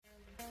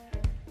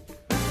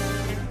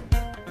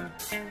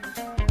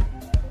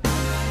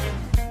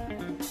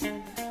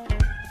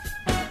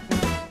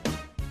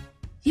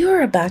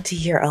are about to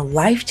hear a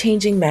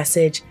life-changing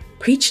message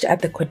preached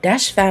at the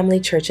Kodesh Family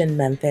Church in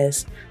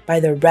Memphis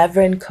by the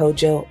Reverend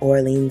Kojo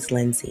Orleans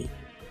Lindsay.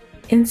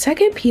 In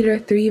 2 Peter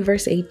 3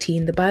 verse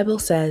 18, the Bible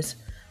says,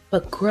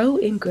 "But grow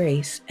in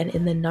grace and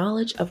in the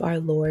knowledge of our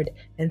Lord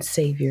and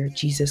Saviour,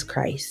 Jesus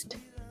Christ.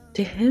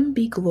 To him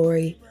be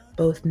glory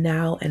both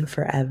now and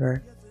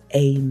forever.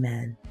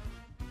 Amen."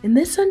 In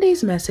this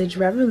Sunday's message,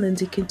 Reverend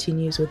Lindsay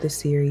continues with the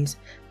series,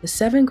 The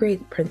 7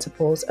 Great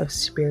Principles of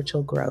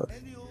Spiritual Growth.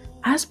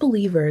 As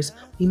believers,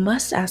 we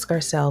must ask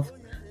ourselves,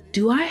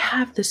 do I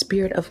have the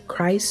Spirit of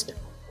Christ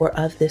or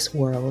of this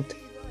world?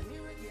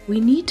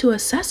 We need to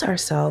assess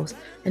ourselves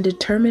and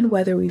determine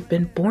whether we've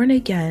been born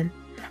again,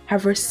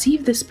 have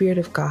received the Spirit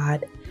of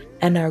God,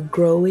 and are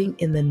growing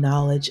in the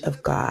knowledge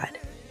of God.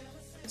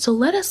 So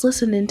let us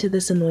listen into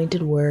this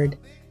anointed word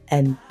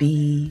and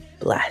be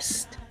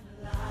blessed.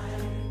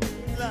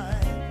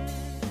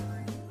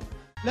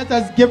 Let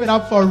us give it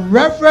up for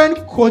Reverend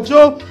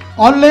Kojo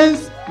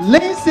Orleans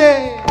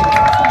Lindsay.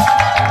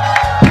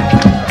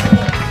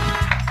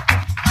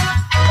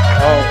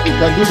 Oh, you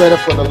can do better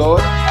for the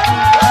Lord.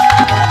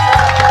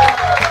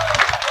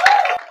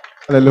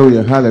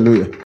 Hallelujah,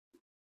 hallelujah.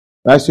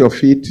 Rise your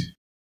feet.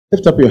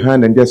 Lift up your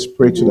hand and just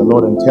pray to the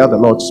Lord and tell the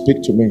Lord,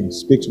 speak to me,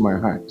 speak to my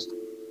heart.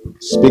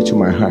 Speak to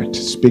my heart,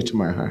 speak to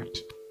my heart.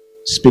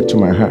 Speak to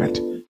my heart.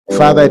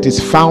 Father, it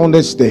is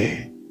Founders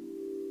Day.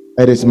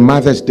 It is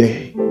Mother's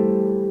Day.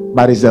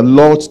 But it's the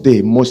Lord's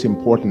Day, most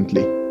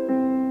importantly.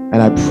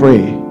 And I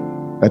pray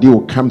that you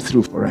will come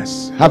through for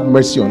us. Have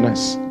mercy on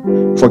us.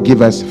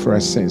 Forgive us for our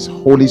sins.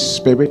 Holy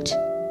Spirit,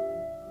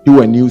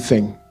 do a new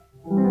thing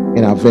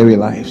in our very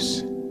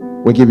lives.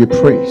 We give you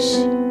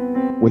praise.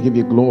 We give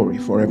you glory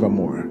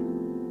forevermore.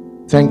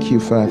 Thank you,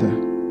 Father.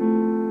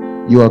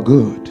 You are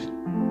good.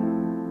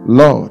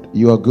 Lord,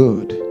 you are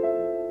good.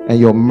 And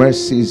your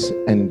mercies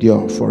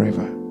endure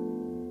forever.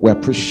 We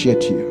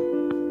appreciate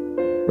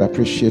you. We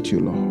appreciate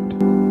you, Lord.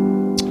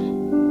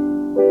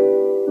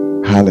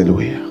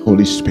 Hallelujah.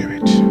 Holy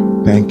Spirit,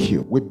 thank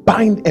you. We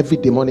bind every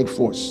demonic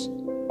force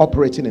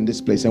operating in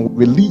this place and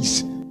we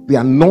release the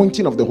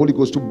anointing of the Holy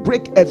Ghost to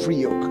break every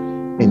yoke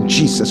in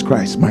Jesus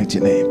Christ's mighty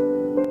name.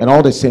 And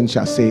all the saints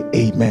shall say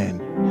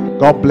amen.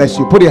 God bless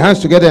you. Put your hands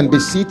together and be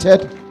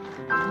seated.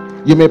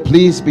 You may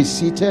please be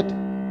seated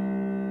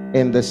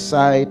in the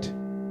sight,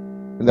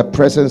 in the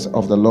presence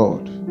of the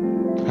Lord.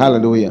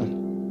 Hallelujah.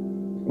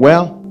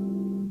 Well,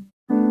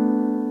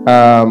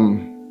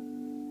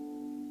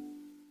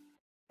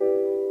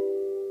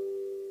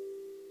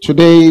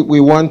 today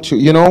we want to,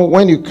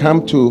 when you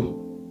come to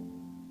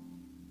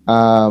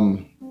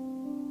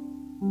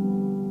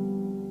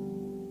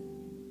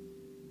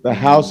the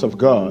house of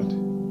God,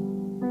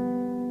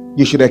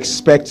 you should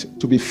expect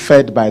to be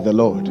fed by the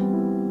Lord.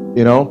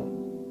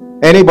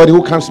 Anybody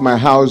who comes to my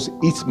house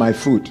eats my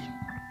food.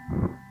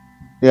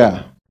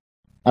 Yeah.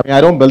 I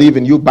don't believe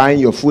in you buying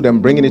your food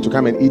and bringing it to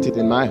come and eat it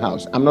in my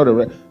house.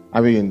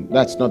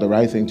 That's not the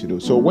right thing to do.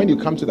 So when you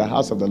come to the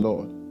house of the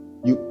Lord,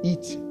 you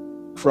eat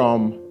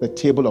from the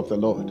table of the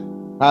Lord.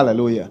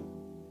 Hallelujah.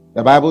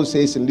 The Bible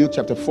says in Luke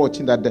chapter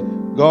 14 that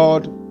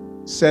God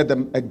said that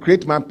a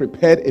great man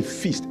prepared a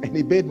feast and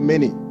he made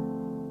many.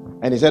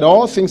 And he said,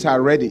 all things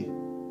are ready.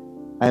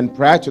 And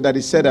prior to that,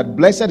 he said that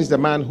blessed is the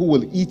man who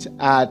will eat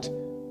at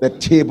the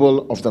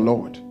table of the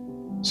Lord.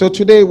 So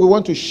today we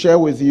want to share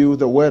with you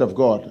the word of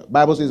God. The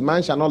Bible says,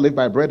 man shall not live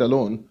by bread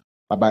alone,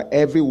 but by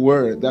every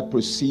word that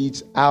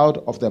proceeds out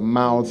of the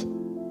mouth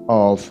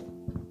of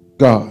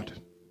God.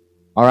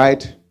 All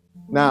right.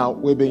 Now,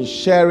 we've been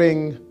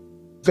sharing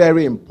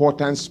very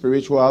important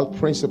spiritual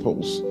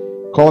principles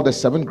called the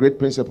 7 great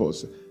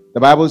principles. The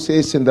Bible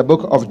says in the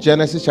book of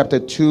Genesis chapter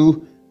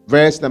 2,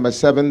 verse number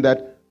 7,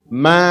 that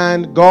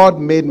God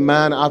made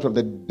man out of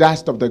the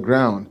dust of the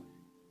ground,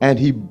 and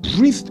he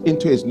breathed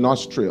into his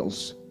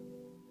nostrils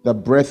the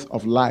breath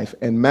of life,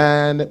 and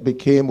man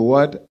became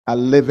what? A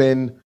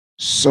living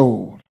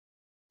soul.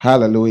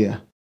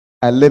 Hallelujah.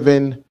 A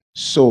living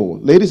soul.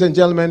 Ladies and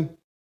gentlemen,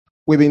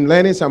 we've been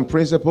learning some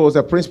principles.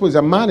 The principle is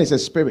a man is a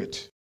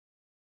spirit.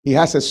 He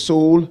has a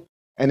soul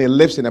and he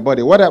lives in a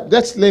body.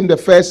 Let's name the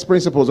first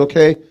principles,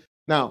 okay?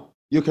 Now,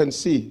 you can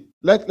see.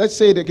 Let's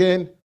say it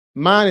again.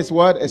 Man is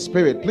what? A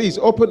spirit. Please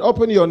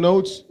open your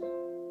notes.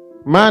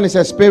 Man is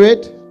a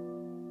spirit,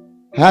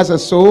 has a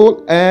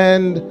soul,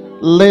 and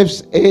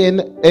lives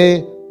in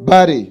a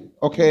body.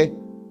 Okay?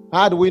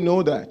 How do we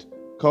know that?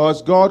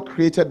 Because God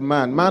created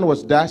man. Man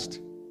was dust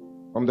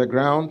from the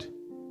ground.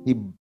 He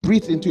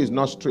breathed into his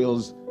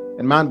nostrils,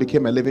 and man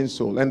became a living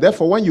soul. And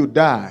therefore, when you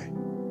die,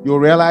 you'll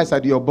realize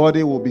that your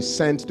body will be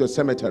sent to a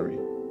cemetery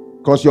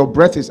because your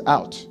breath is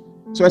out.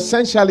 So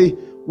essentially,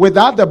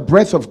 without the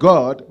breath of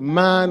God,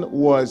 man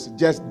was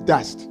just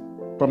dust.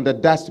 From the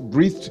dust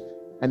breathed,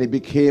 and he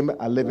became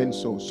a living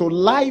soul. So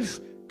life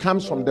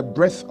comes from the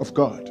breath of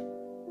God.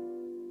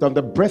 From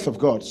the breath of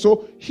God.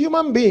 So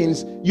human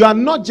beings, you are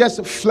not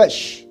just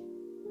flesh.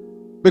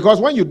 Because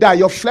when you die,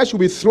 your flesh will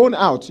be thrown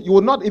out. You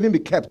will not even be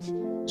kept.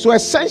 So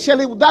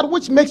essentially, that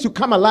which makes you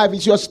come alive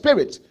is your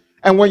spirit.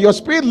 And when your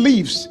spirit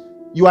leaves,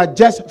 you are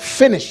just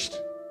finished.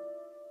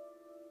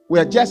 We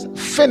are just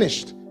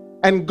finished.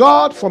 And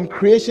God from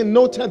creation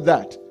noted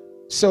that.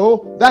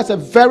 So that's a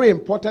very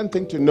important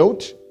thing to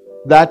note,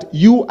 that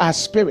you are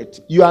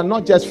spirit. You are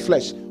not just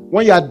flesh.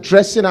 When you are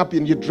dressing up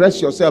and you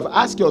dress yourself,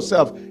 ask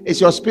yourself,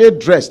 is your spirit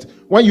dressed?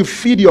 When you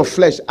feed your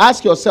flesh,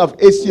 ask yourself,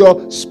 is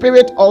your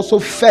spirit also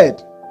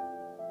fed?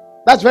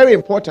 That's very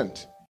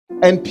important.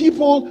 And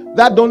people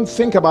that don't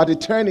think about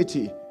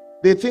eternity,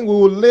 they think we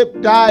will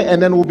live, die,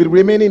 and then we'll be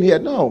remaining here.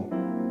 No.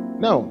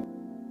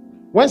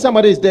 When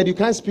somebody is dead, you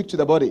can't speak to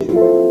the body.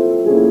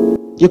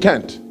 You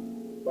can't.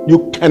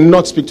 You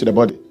cannot speak to the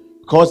body,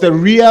 because the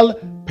real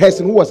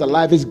person who was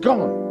alive is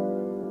gone.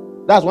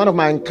 That's one of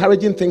my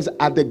encouraging things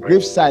at the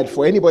graveside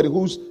for anybody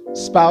whose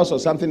spouse or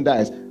something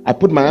dies. I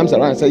put my arms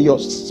around and say, your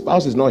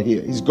spouse is not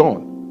here. He's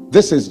gone.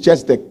 This is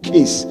just the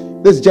case.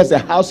 This is just the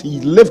house he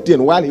lived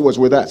in while he was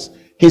with us.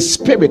 His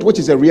spirit, which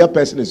is a real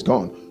person, is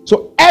gone.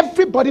 So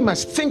everybody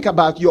must think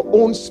about your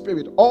own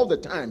spirit all the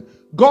time.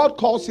 God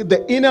calls it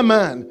the inner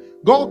man.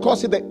 God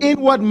calls it the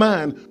inward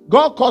man.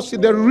 God calls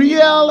it the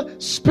real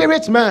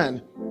spirit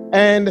man.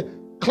 And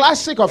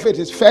classic of it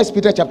is 1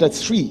 Peter chapter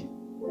 3,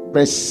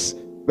 verse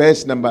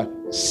number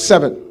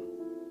 7.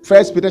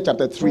 1 Peter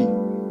chapter 3.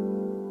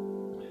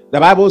 The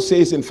Bible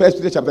says in 1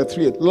 Peter chapter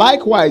 3,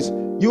 likewise,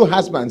 you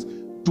husbands,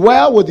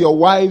 dwell with your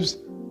wives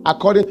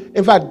according.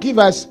 In fact, give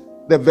us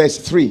the verse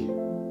 3.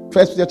 1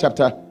 Peter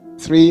chapter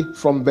 3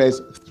 from verse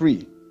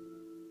 3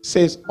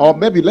 says, or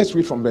maybe let's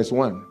read from verse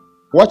 1.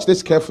 Watch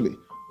this carefully.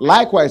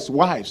 Likewise,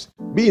 wives,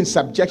 be in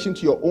subjection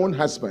to your own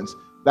husbands,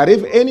 that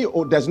if any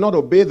does not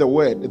obey the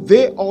word,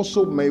 they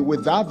also may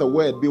without the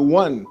word be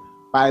won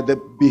by the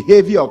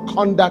behavior or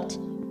conduct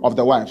of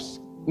the wives.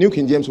 New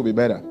King James will be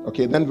better.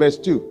 Okay, then verse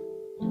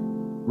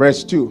 2.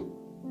 Verse 2.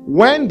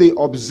 When they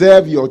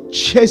observe your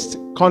chaste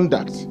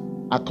conduct,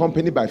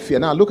 accompanied by fear.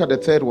 Now look at the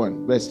third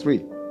one, verse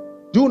 3.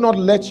 Do not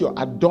let your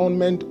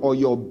adornment or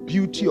your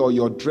beauty or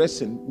your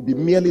dressing be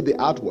merely the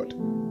outward,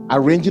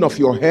 arranging of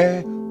your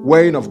hair,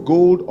 wearing of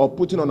gold, or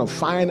putting on a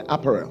fine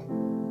apparel.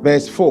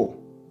 Verse 4.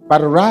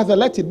 But rather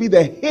let it be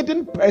the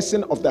hidden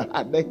person of the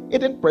heart, the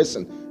hidden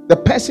person, the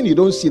person you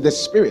don't see, the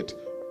spirit,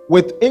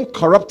 with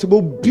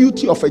incorruptible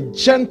beauty of a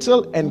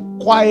gentle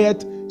and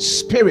quiet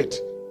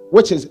spirit,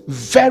 which is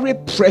very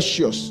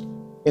precious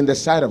in the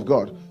sight of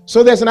God.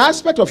 So there's an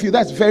aspect of you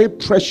that's very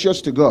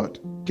precious to God,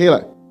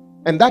 Kayla.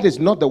 And that is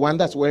not the one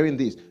that's wearing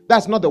these.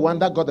 That's not the one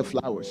that got the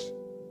flowers.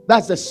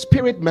 That's the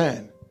spirit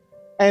man.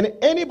 And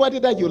anybody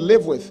that you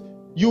live with,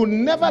 you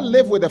never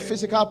live with a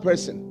physical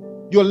person.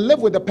 You live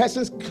with the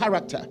person's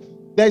character.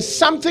 There's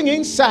something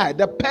inside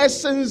the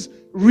person's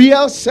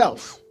real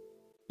self,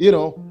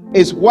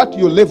 is what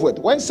you live with.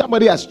 When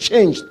somebody has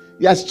changed,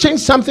 he has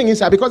changed something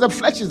inside, because the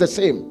flesh is the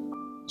same.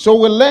 So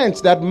we learned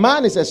that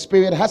man is a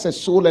spirit, has a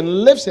soul,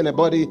 and lives in a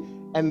body,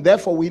 and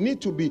therefore we need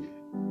to be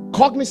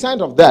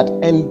cognizant of that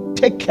and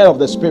take care of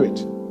the spirit.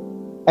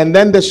 And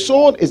then the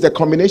soul is the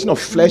combination of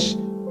flesh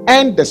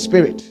and the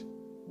spirit.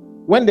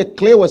 When the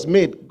clay was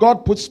made,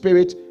 God put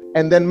spirit,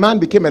 and then man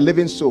became a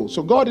living soul.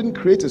 So God didn't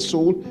create a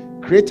soul,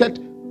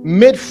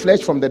 made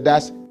flesh from the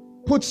dust,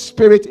 put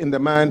spirit in the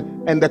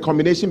man, and the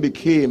combination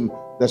became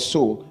the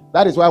soul.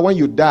 That is why when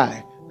you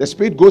die, the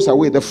spirit goes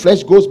away, the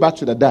flesh goes back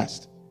to the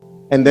dust,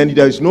 and then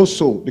there is no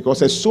soul,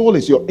 because a soul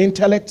is your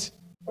intellect,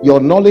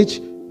 your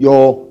knowledge,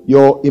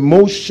 your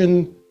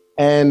emotion,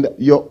 and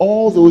your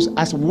all those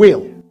as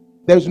will.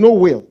 There's no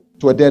will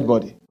to a dead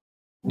body.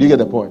 Do you get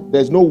the point?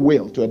 There's no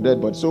will to a dead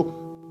body. So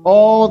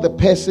all the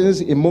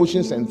person's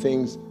emotions and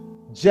things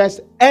just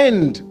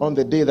end on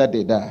the day that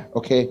they die.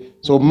 Okay,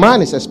 so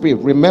man is a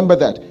spirit. Remember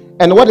that.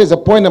 And what is the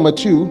point number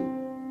 2?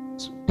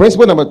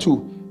 Principle number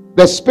 2: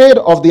 the spirit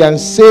of the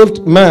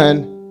unsaved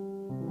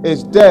man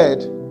is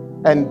dead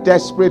and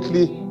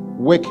desperately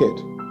wicked.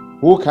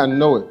 Who can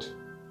know it?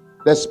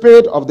 The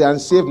spirit of the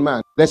unsaved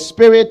man. The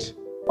spirit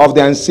of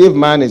the unsaved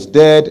man is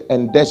dead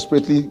and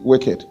desperately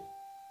wicked.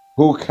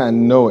 Who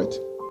can know it?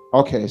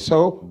 Okay,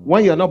 so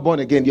when you're not born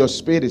again, your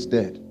spirit is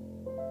dead.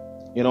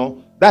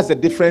 That's the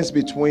difference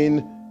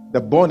between the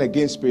born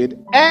again spirit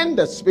and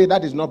the spirit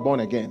that is not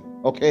born again.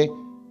 Okay,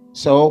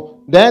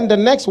 so then the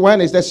next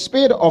one is the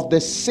spirit of the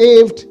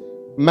saved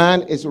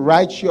man is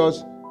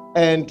righteous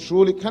and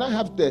truly. Can I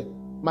have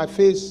my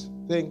face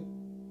thing?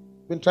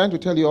 Been trying to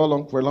tell you all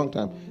along for a long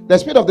time. The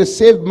spirit of the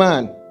saved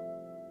man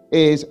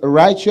is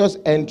righteous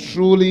and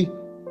truly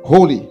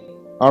holy.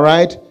 All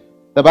right,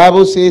 the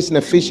Bible says in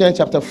Ephesians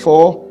chapter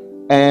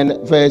 4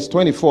 and verse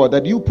 24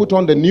 that you put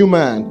on the new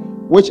man,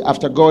 which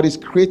after God is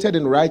created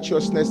in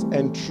righteousness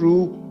and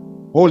true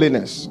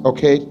holiness.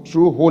 Okay,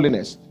 true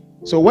holiness.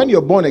 So when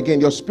you're born again,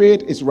 your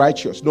spirit is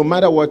righteous no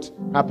matter what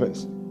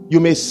happens. You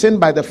may sin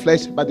by the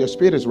flesh, but your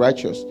spirit is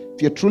righteous.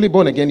 If you're truly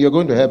born again, you're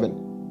going to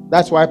heaven.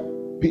 That's why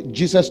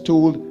Jesus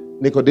told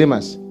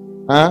Nicodemus,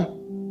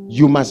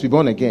 you must be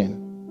born again.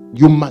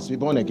 You must be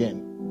born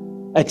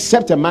again.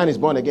 Except a man is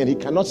born again, he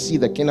cannot see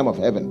the kingdom of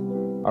heaven.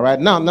 All right,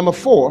 now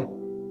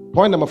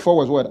point number 4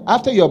 was what?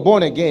 After you're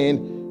born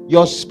again,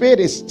 your spirit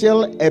is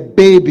still a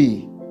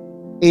baby.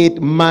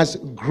 It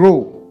must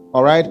grow.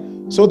 All right,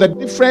 So the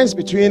difference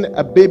between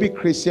a baby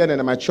Christian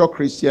and a mature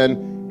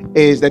Christian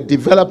is the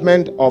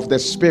development of the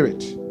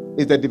spirit.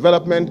 Is the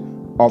development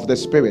of the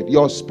spirit.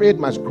 Your spirit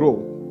must grow.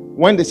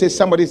 When they say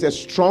somebody is a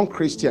strong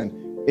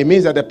Christian, it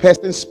means that the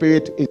person's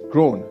spirit is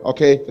grown.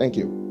 Okay, thank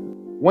you.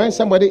 When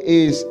somebody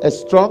is a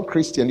strong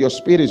Christian, your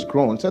spirit is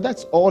grown. So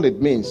that's all it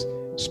means.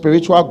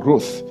 Spiritual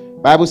growth.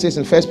 Bible says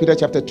in 1 Peter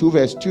chapter 2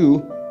 verse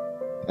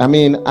 2,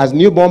 as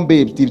newborn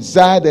babes,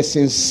 desire the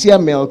sincere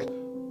milk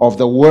of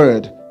the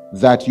word,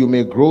 that you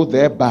may grow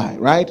thereby,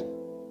 right?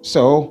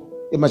 So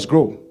it must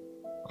grow.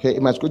 Okay,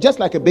 it must grow. Just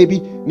like a baby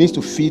needs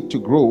to feed to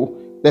grow,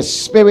 the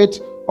spirit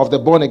of the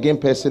born again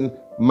person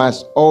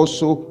must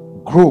also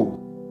grow.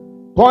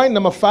 Point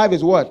number 5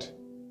 is what?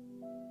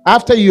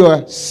 After you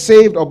are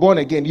saved or born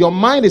again, your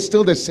mind is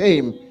still the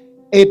same.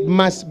 It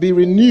must be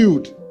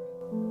renewed.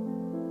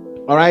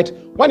 All right?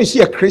 When you see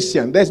a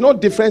Christian, there's no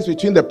difference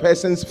between the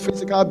person's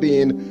physical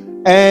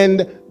being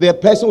and the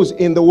person who's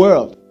in the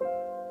world.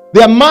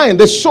 Their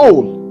mind, the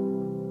soul,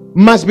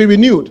 must be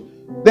renewed.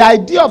 The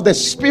idea of the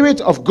Spirit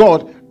of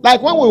God,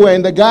 like when we were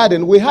in the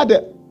garden, we had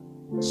the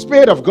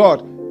Spirit of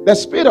God. The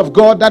Spirit of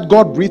God that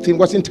God breathed in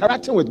was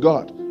interacting with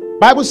God.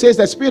 Bible says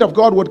the Spirit of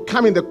God would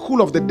come in the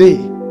cool of the day.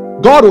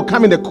 God will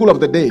come in the cool of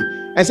the day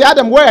and say,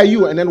 Adam, where are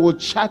you? And then we'll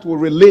chat, we'll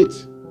relate.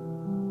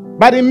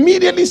 But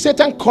immediately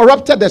Satan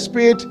corrupted the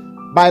Spirit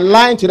by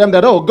lying to them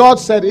that, oh, God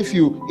said if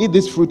you eat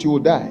this fruit, you will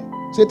die.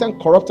 Satan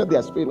corrupted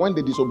their spirit when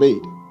they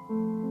disobeyed.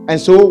 And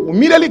so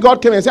immediately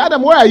God came and said,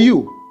 Adam, where are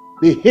you?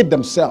 They hid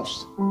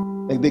themselves.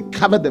 Like they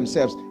covered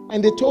themselves.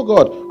 And they told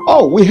God,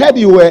 oh, we heard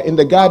you were in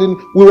the garden.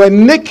 We were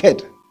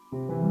naked.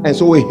 And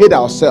so we hid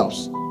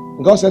ourselves.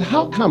 And God said,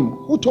 how come?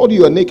 Who told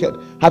you were naked?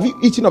 Have you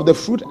eaten of the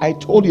fruit I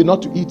told you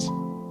not to eat?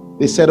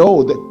 They said,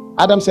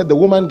 Adam said, the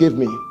woman gave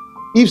me.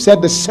 Eve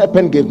said, the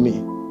serpent gave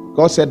me.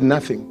 God said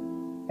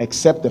nothing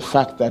except the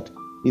fact that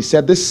he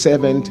said this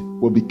servant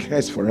will be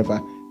cursed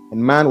forever.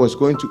 And man was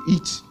going to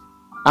eat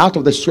out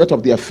of the sweat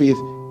of their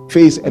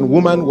face, and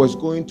woman was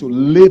going to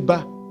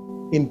labor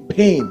in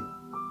pain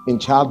in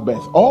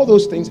childbirth. All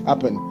those things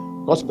happened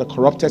because of the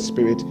corrupted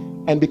spirit.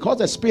 And because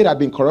the spirit had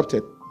been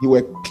corrupted, he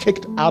were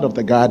kicked out of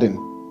the garden.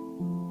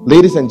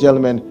 Ladies and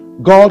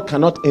gentlemen, God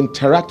cannot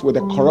interact with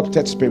a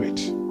corrupted spirit.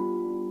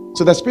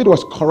 So the spirit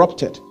was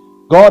corrupted.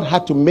 God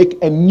had to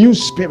make a new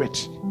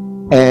spirit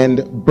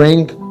and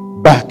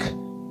bring back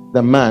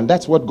the man.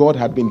 That's what God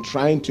had been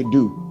trying to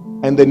do.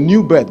 And the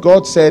new birth,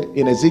 God said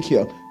in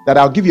Ezekiel that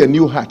I'll give you a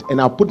new heart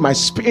and I'll put my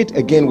spirit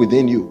again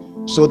within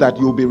you so that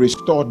you'll be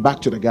restored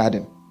back to the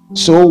garden.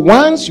 So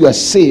once you are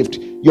saved,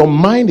 your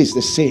mind is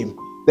the same.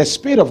 The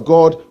Spirit of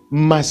God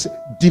must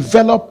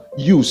develop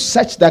you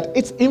such that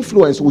its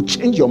influence will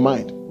change your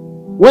mind.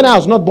 When I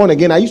was not born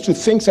again, I used to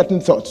think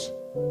certain thoughts.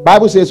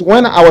 Bible says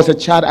when I was a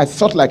child, I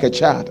thought like a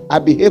child. I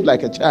behaved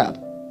like a child.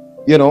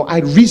 I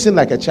reasoned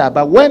like a child.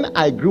 But when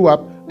I grew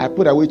up, I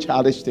put away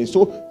childish things.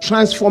 So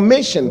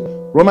transformation,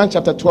 Romans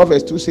chapter 12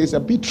 verse 2 says,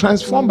 be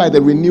transformed by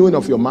the renewing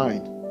of your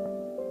mind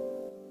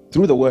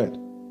through the word.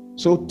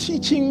 So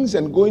teachings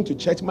and going to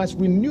church must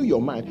renew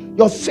your mind.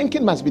 Your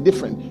thinking must be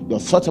different. Your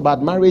thoughts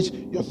about marriage,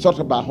 your thought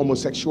about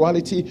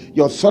homosexuality,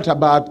 your thought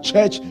about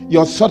church,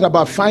 your thought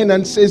about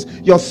finances,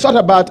 your thought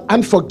about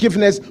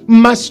unforgiveness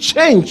must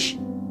change.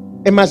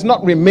 It must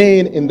not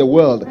remain in the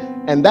world.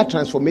 And that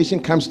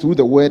transformation comes through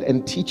the word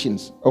and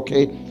teachings.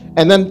 Okay.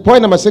 And then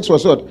point number 6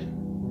 was what?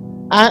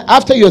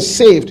 After you're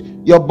saved,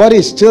 your body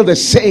is still the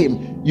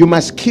same. You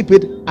must keep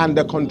it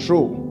under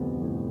control.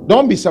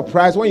 Don't be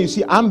surprised when you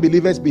see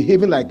unbelievers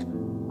behaving like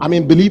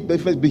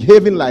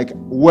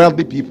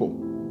worldly people,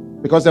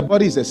 because the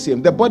body is the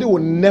same. The body will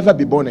never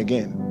be born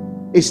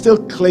again. It's still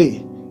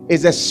clay.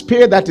 It's a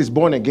spirit that is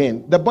born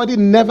again. The body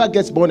never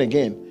gets born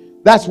again.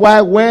 That's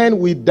why when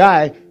we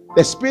die,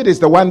 the spirit is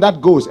the one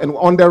that goes, and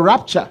on the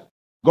rapture,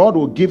 God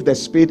will give the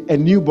spirit a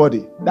new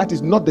body. That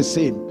is not the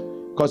same.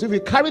 Because if we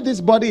carry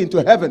this body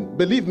into heaven,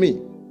 believe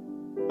me,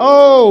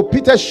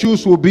 Peter's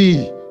shoes will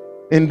be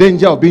in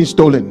danger of being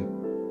stolen.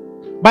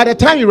 By the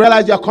time you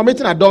realize you are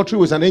committing adultery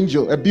with an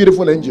angel, a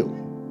beautiful angel.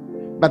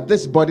 But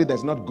this body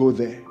does not go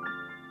there.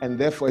 And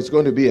therefore, it's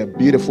going to be a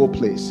beautiful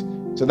place.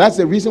 So that's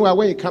the reason why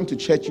when you come to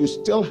church, you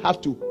still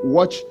have to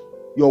watch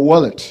your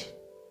wallet.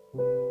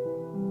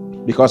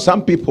 Because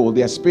some people,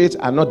 their spirits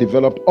are not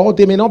developed, or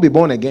they may not be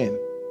born again.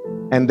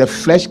 And the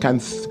flesh can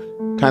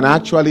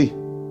actually,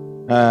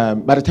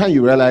 by the time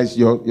you realize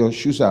your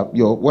shoes are,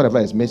 your whatever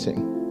is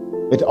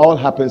missing, it all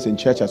happens in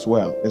church as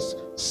well. There's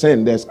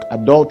sin, there's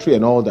adultery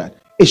and all that.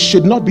 It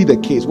should not be the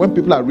case when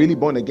people are really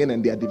born again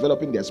and they are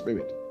developing their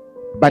spirit.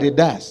 But it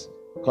does,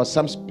 because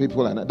some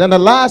people are not. Then the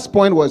last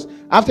point was,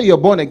 after you're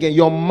born again,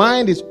 your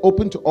mind is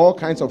open to all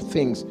kinds of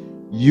things.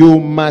 You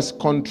must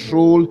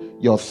control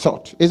your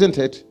thought, isn't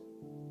it?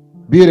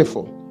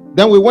 Beautiful.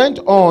 Then we went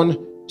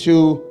on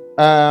to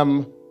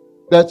the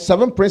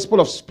 7th principle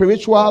of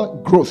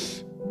spiritual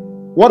growth.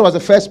 What was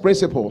the first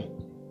principle?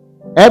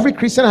 Every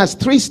Christian has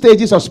 3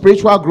 stages of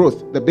spiritual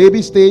growth: the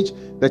baby stage,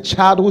 the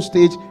childhood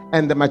stage,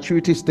 and the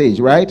maturity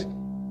stage, right?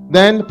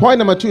 Then point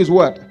number 2 is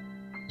what?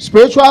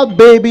 Spiritual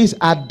babies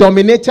are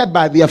dominated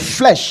by their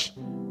flesh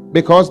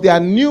because their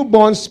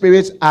newborn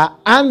spirits are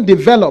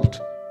undeveloped,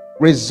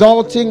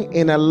 resulting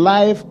in a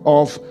life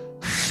of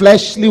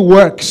fleshly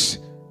works.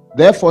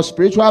 Therefore,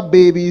 spiritual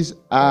babies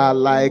are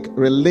like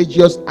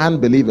religious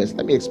unbelievers.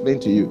 Let me explain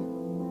to you.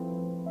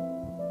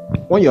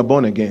 When you're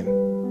born again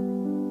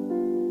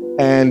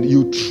and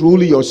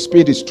your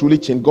spirit is truly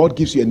changed, God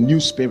gives you a new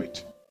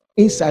spirit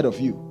inside of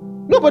you.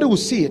 Nobody will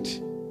see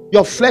it.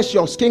 Your flesh,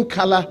 your skin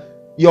color,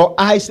 your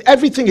eyes,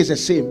 everything is the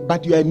same,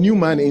 but you're a new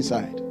man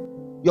inside.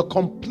 You're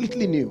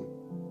completely new.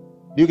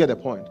 Do you get the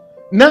point?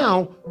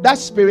 Now, that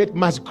spirit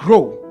must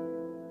grow.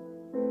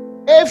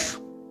 It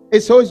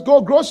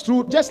grows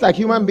through, just like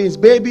human beings,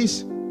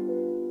 babies,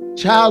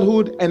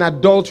 childhood, and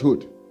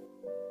adulthood.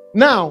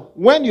 Now,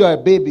 when you're a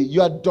baby,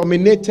 you are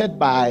dominated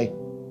by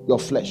your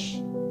flesh.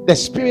 The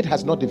spirit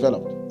has not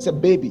developed. It's a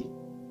baby.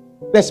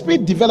 The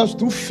spirit develops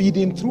through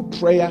feeding, through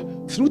prayer,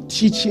 through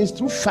teachings,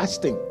 through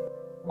fasting.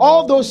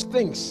 All those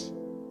things,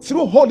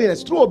 through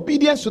holiness, through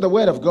obedience to the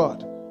word of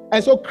God.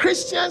 And so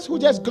Christians who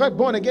just got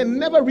born again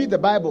never read the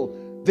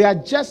Bible. They are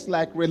just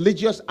like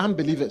religious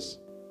unbelievers.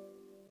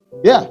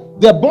 Yeah,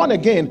 they're born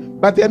again,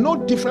 but they're no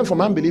different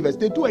from unbelievers.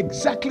 They do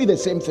exactly the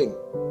same thing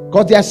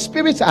because their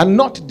spirits are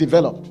not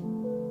developed.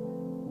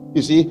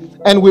 You see,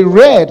 and we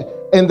read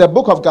in the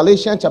book of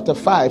Galatians chapter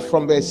 5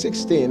 from verse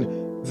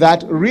 16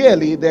 that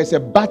really there's a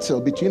battle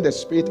between the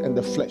spirit and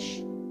the flesh.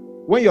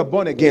 When you're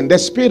born again, the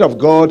spirit of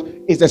God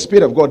is the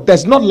spirit of God.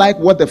 Does not like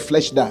what the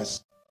flesh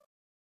does.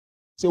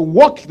 So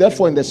walk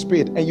therefore in the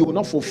spirit and you will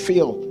not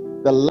fulfill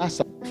the lust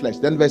of the flesh.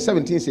 Then verse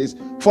 17 says,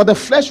 for the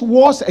flesh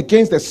wars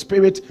against the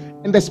spirit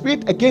and the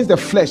spirit against the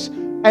flesh,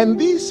 and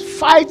these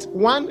fight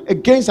one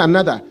against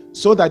another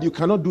so that you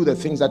cannot do the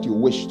things that you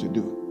wish to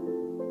do.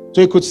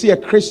 So you could see a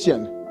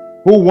Christian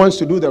who wants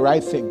to do the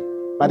right thing,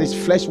 but his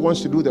flesh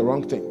wants to do the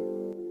wrong thing.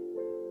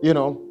 You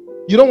know,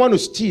 you don't want to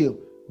steal,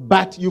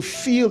 but you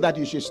feel that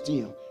you should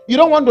steal. You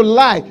don't want to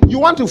lie, you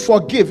want to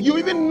forgive. You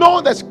even know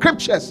the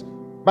scriptures,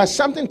 but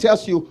something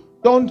tells you,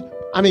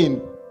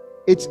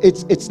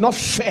 it's not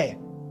fair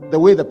the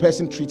way the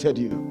person treated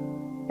you.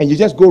 And you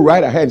just go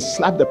right ahead and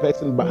slap the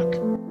person back.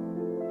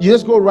 You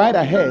just go right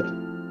ahead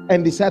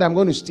and decide, I'm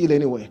going to steal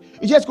anyway.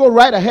 You just go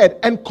right ahead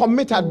and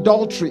commit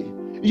adultery.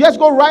 You just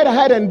go right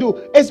ahead and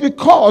do. It's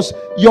because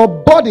your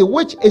body,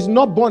 which is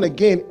not born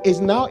again, is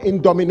now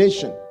in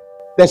domination.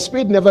 The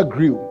spirit never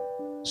grew.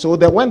 So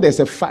that when there's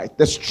a fight,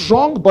 the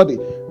strong body,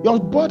 your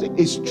body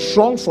is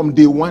strong from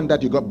day one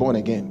that you got born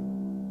again.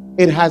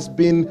 It has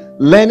been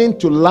learning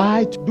to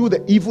lie, to do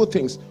the evil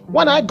things.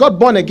 When I got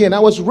born again, I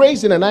was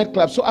raised in a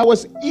nightclub, so I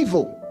was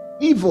evil.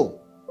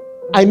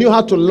 I knew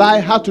how to lie,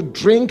 how to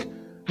drink,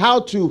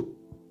 how to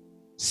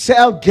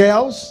sell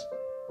girls.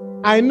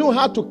 I knew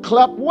how to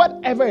clap,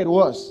 whatever it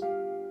was.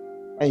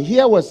 And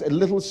here was a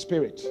little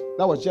spirit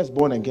that was just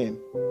born again.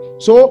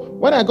 So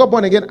when I got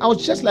born again, I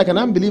was just like an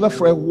unbeliever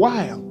for a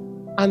while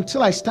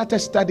until I started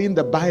studying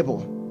the Bible,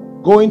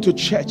 going to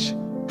church,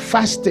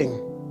 fasting,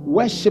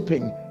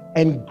 worshiping,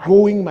 and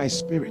growing my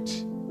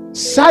spirit.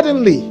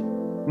 Suddenly,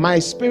 my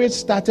spirit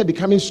started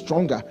becoming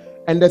stronger,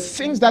 and the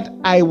things that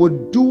I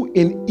would do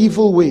in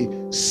evil way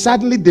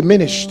suddenly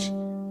diminished.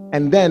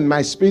 And then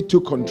my spirit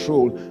took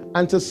control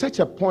until such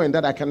a point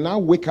that I can now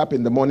wake up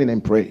in the morning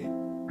and pray.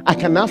 I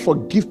can now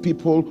forgive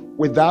people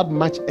without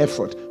much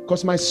effort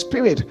because my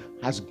spirit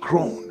has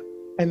grown.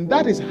 And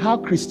that is how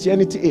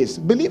Christianity is.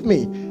 Believe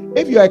me,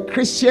 if you are a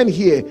Christian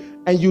here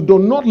and you do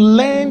not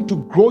learn to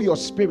grow your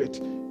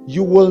spirit,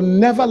 you will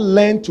never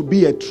learn to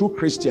be a true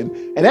Christian.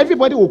 And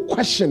everybody will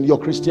question your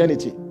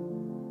Christianity.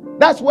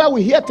 That's why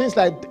we hear things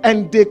like,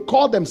 and they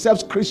call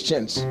themselves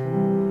Christians.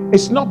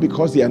 It's not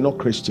because they are not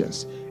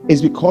Christians.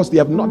 It's because they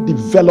have not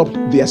developed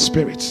their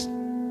spirits.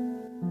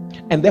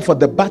 And therefore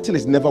the battle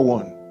is never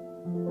won.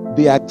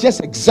 They are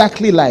just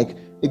exactly like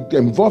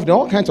involved in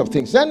all kinds of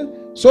things.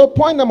 So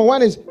point number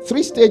one is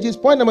 3 stages.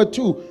 Point number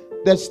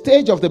 2, the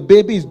stage of the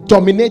baby is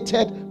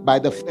dominated by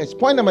the flesh.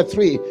 Point number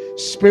 3,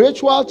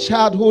 spiritual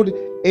childhood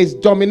is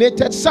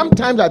dominated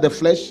sometimes by the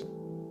flesh,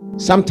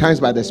 sometimes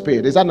by the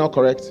spirit. Is that not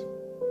correct?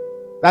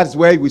 That's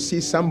where we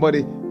see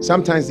somebody,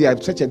 sometimes they are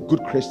such a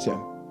good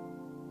Christian,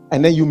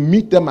 and then you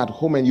meet them at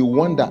home and you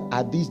wonder,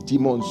 are these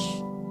demons?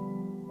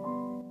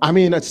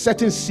 At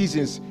certain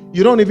seasons,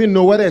 you don't even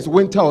know whether it's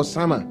winter or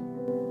summer.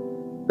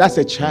 That's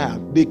a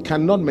child. They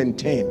cannot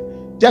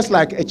maintain. Just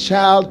like a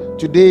child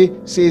today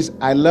says,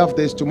 I love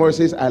this, tomorrow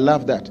says, I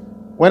love that.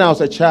 When I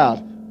was a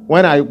child,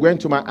 when I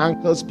went to my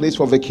uncle's place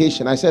for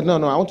vacation, I said, no,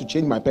 I want to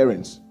change my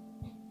parents.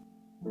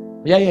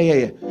 Yeah.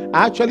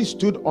 I actually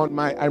stood on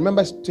I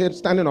remember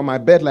standing on my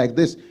bed like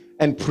this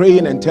and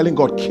praying and telling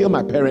God, kill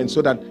my parents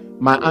so that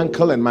my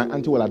uncle and my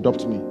auntie will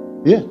adopt me.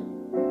 Yeah.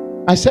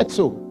 I said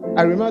so.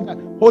 I remember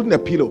that, holding a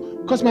pillow,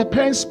 because my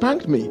parents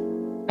spanked me.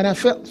 And I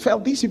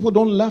felt these people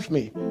don't love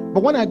me.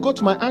 But when I go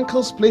to my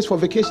uncle's place for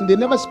vacation, they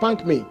never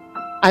spank me.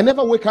 I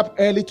never wake up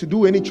early to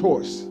do any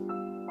chores.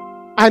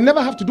 I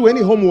never have to do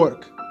any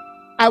homework.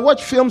 I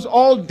watch films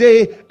all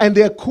day and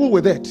they're cool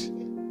with it.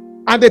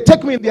 And they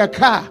take me in their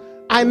car.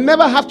 I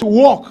never have to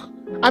walk.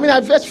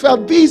 I just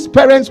felt these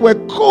parents were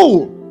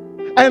cool.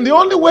 And the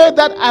only way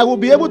that I will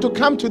be able to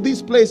come to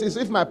this place is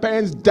if my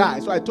parents die.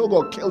 So I told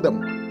God, kill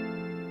them.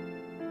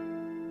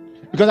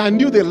 Because I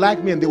knew they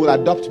liked me and they would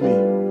adopt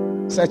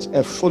me. Such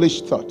a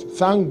foolish thought.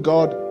 Thank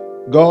God,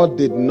 God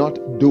did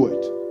not do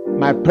it.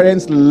 My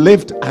parents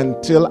lived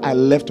until I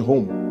left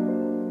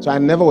home. So I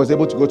never was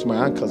able to go to my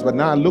uncles. But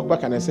now I look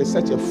back and I say,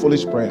 such a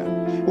foolish prayer.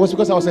 It was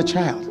because I was a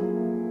child.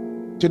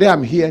 Today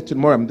I'm here,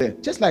 tomorrow I'm there.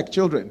 Just like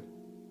children.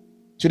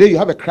 Today you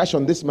have a crush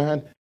on this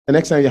man. The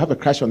next time you have a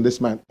crush on this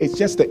man. It's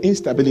just the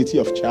instability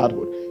of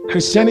childhood.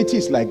 Christianity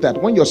is like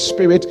that. When your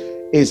spirit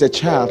is a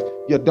child,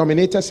 you're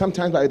dominated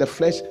sometimes by the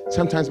flesh,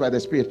 sometimes by the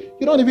spirit.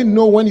 You don't even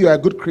know when you're a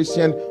good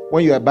Christian,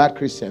 when you're a bad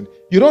Christian.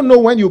 You don't know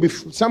when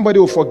somebody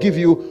will forgive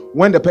you,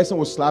 when the person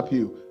will slap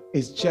you.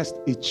 It's just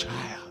a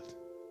child.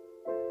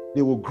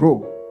 They will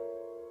grow.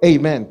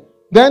 Amen.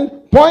 Then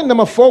point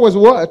number 4 was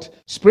what?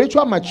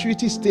 Spiritual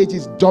maturity stage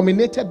is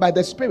dominated by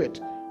the spirit,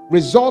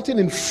 resulting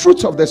in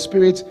fruits of the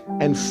spirit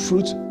and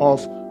fruits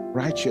of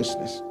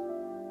righteousness.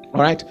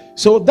 All right.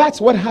 So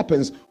that's what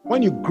happens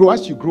when you grow.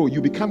 As you grow,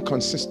 you become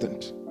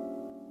consistent.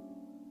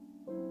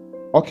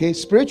 Okay.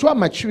 Spiritual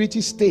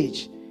maturity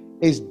stage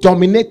is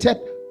dominated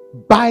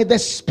by the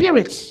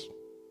spirit.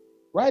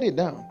 Write it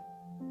down.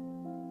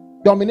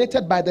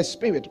 Dominated by the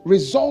spirit,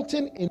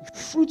 resulting in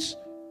fruits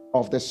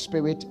of the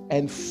spirit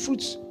and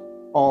fruits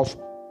of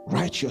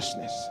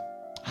righteousness.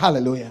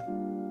 Hallelujah.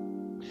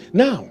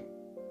 Now,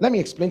 let me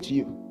explain to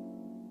you.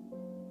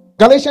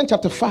 Galatians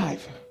chapter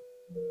 5,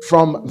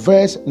 from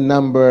verse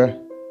number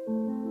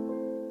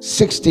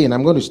 16.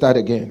 I'm going to start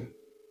again.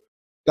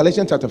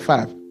 Galatians chapter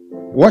 5.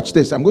 Watch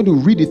this. I'm going to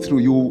read it through.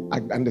 You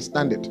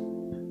understand it.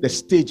 The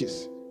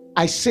stages.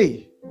 I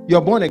say,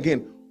 you're born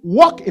again.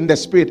 Walk in the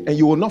spirit and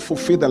you will not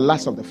fulfill the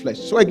lust of the flesh.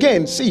 So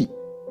again, see,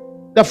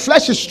 the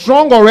flesh is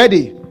strong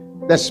already.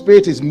 The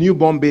spirit is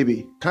newborn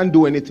baby. Can't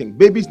do anything.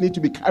 Babies need to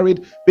be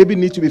carried. Babies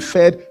need to be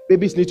fed.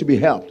 Babies need to be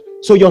helped.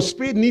 So your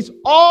spirit needs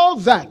all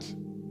that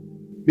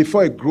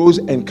before it grows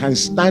and can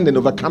stand and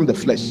overcome the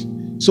flesh.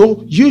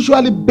 So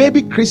usually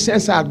baby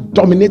Christians are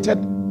dominated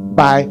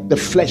by the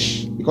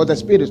flesh because the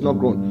spirit is not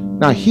grown.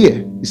 Now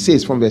here it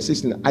says from verse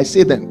 16, I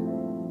say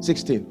then,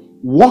 16,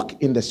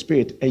 walk in the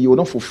spirit and you will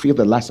not fulfill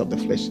the lust of the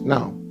flesh.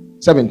 Now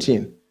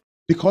 17,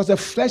 because the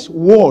flesh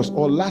wars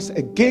or lusts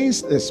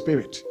against the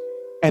spirit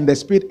and the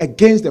spirit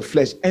against the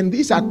flesh, and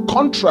these are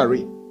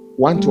contrary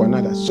one to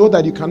another, so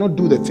that you cannot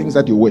do the things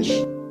that you wish.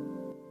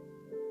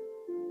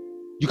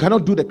 You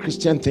cannot do the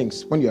Christian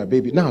things when you're a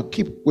baby. Now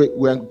keep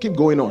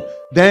going on.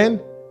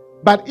 Then,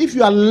 but if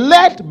you are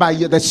led by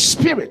the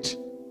spirit,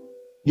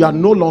 you are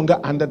no longer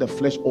under the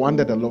flesh or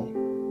under the law.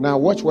 Now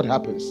watch what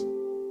happens.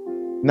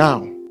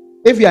 Now,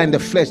 if you are in the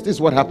flesh, this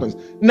is what happens.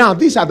 Now,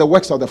 these are the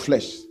works of the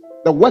flesh.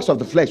 The works of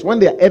the flesh, when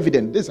they are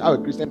evident, this is how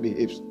a Christian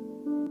behaves,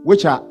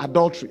 which are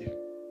adultery,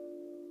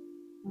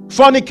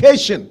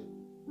 fornication,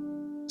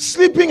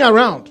 sleeping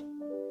around.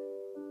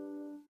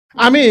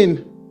 I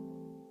mean,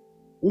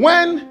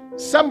 when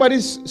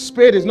somebody's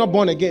spirit is not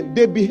born again,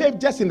 they behave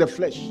just in the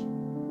flesh.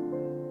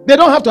 They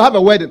don't have to have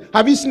a wedding.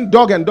 Have you seen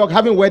dog and dog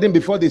having wedding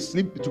before they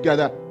sleep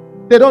together?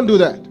 They don't do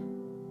that.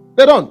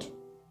 They don't.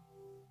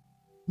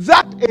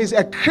 That is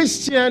a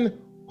Christian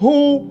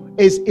who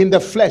is in the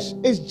flesh.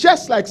 It's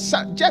just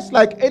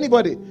like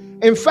anybody.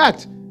 In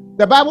fact,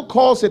 the Bible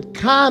calls it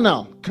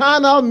carnal.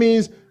 Carnal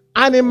means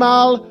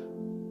animal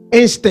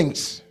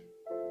instincts.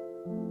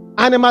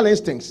 Animal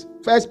instincts.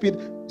 First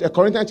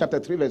Corinthians chapter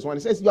 3 verse 1.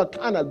 It says you are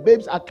carnal.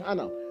 Babes are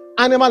carnal.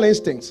 Animal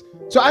instincts.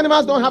 So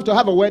animals don't have to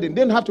have a wedding.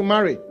 They don't have to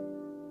marry.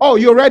 Oh,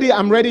 you're ready?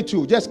 I'm ready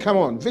too. Just come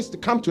on.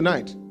 Come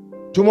tonight.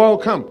 Tomorrow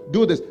come.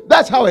 Do this.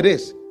 That's how it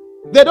is.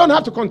 They don't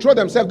have to control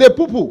themselves. They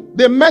poo-poo.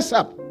 They mess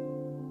up.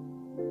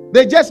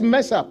 They just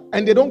mess up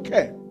and they don't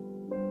care.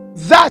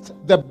 That's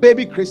the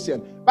baby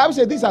Christian. Bible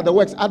says these are the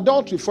works: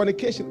 adultery,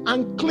 fornication,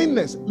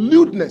 uncleanness,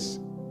 lewdness.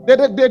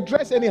 They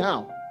dress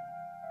anyhow.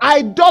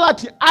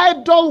 Idolatry,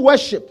 idol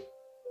worship.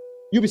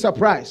 You'll be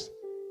surprised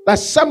that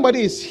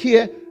somebody is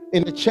here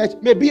in the church,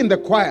 maybe in the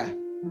choir,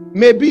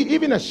 maybe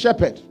even a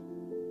shepherd,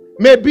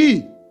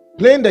 maybe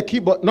playing the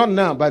keyboard, not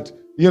now, but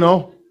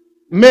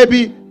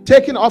maybe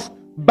taking off,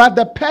 but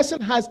the person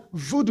has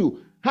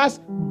voodoo, has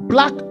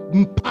black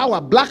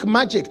power, black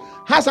magic,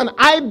 has an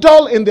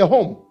idol in the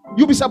home.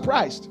 You'll be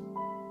surprised.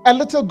 A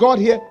little God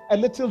here, a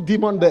little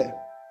demon there.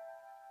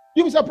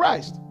 You'll be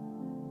surprised.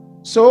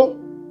 So,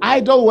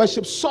 idol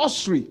worship,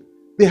 sorcery,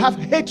 they have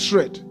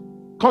hatred,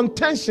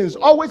 contentions,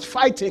 always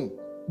fighting,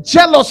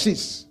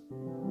 jealousies,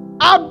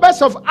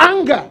 outbursts of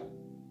anger.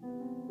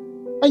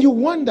 And you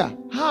wonder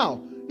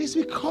how? It's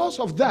because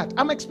of that.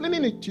 I'm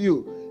explaining it to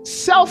you.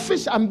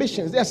 Selfish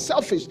ambitions. They're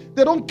selfish.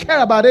 They don't care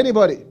about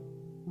anybody.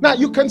 Now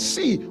you can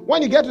see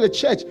when you get to the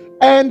church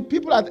and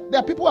there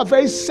are people who are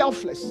very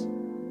selfless.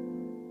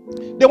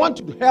 They want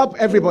to help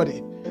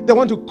everybody. They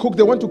want to cook.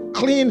 They want to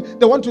clean.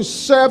 They want to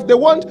serve. They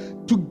want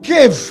to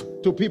give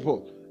to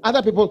people.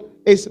 Other people,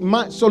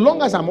 so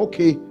long as I'm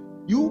okay,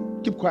 you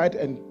keep quiet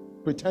and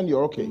pretend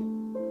you're okay.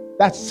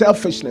 That's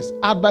selfishness.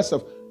 Outbursts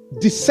of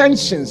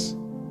dissensions,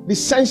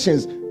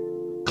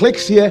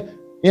 cliques here,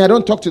 Me, I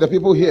don't talk to the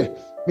people here.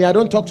 Me, I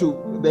don't talk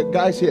to the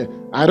guys here.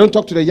 I don't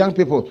talk to the young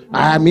people.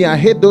 I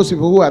hate those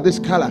people who are this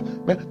color.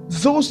 Man,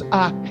 those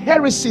are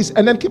heresies.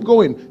 And then keep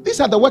going. These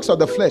are the works of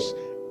the flesh.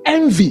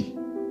 Envy.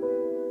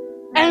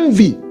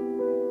 Envy.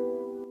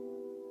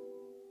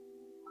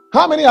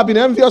 How many have been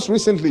envious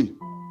recently?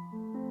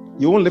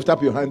 You won't lift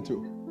up your hand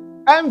too.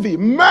 Envy,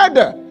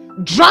 murder,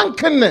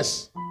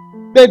 drunkenness.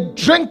 They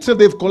drink till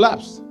they've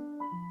collapsed.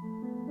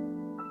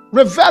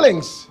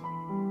 Revelings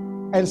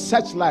and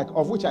such like,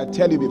 of which I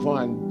tell you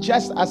before, and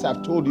just as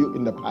I've told you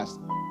in the past,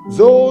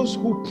 those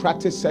who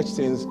practice such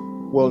things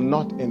will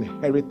not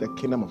inherit the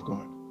kingdom of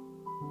God.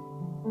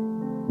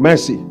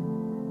 Mercy.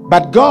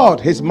 But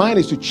God, his mind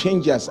is to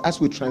change us as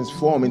we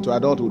transform into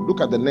adulthood.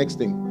 Look at the next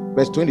thing,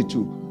 verse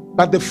 22.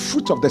 But the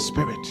fruit of the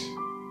Spirit,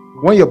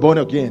 when you're born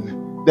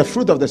again, the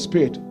fruit of the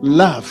Spirit,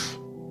 love,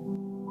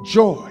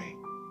 joy,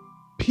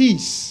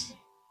 peace,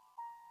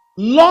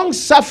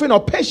 long-suffering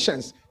or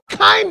patience,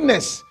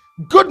 kindness,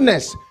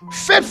 goodness,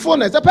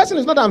 faithfulness. The person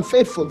is not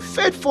unfaithful.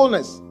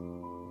 Faithfulness.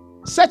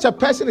 Such a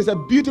person is a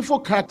beautiful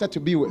character to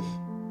be with.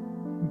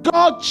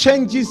 God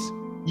changes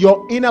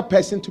your inner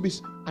person to be.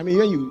 I mean,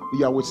 when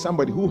you are with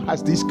somebody who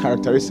has these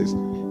characteristics,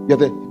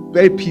 you're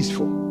very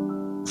peaceful,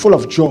 full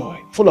of joy,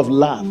 full of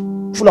love,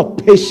 full of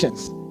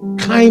patience,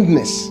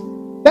 kindness.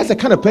 That's the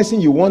kind of person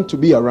you want to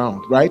be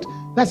around, right?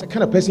 That's the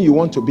kind of person you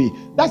want to be.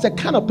 That's the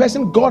kind of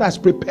person God has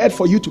prepared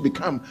for you to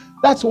become.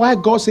 That's why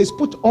God says,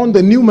 put on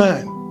the new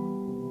man.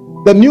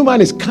 The new man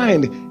is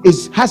kind,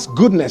 has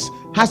goodness,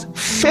 has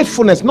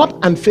faithfulness, not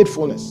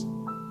unfaithfulness.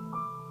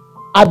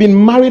 I've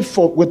been married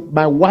with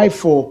my wife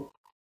for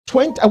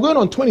I'm going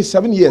on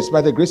 27 years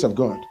by the grace of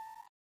God.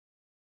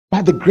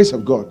 By the grace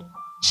of God.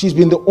 She's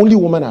been the only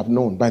woman I've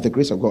known by the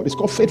grace of God. It's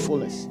called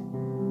faithfulness.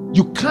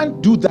 You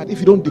can't do that if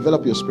you don't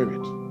develop your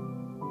spirit.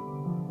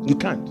 You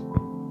can't.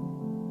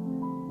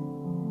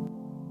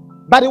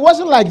 But it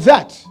wasn't like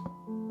that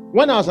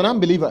when I was an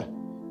unbeliever.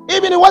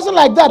 Even it wasn't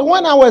like that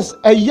when I was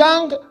a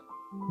young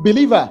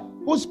believer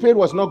whose spirit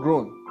was not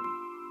grown.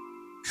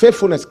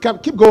 Faithfulness.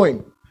 Keep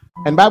going.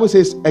 And Bible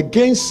says,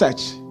 against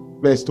such,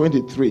 verse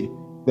 23,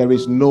 there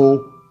is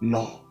no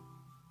law.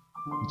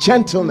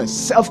 Gentleness,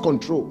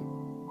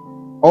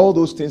 self-control. All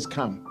those things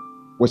come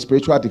with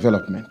spiritual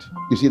development.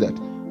 You see that?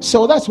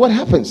 So that's what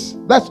happens.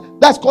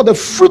 That's called the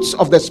fruits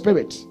of the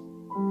Spirit.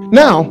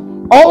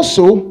 Now,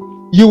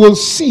 also, you will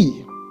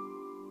see,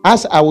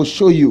 as I will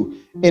show you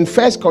in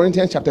 1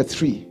 Corinthians chapter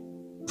 3,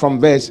 from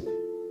verse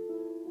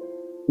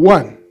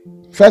 1.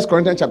 1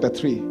 Corinthians chapter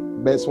 3,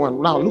 verse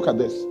 1. Now, look at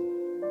this.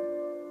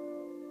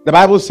 The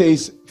Bible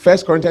says, 1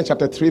 Corinthians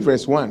chapter 3,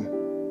 verse 1,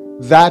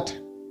 that,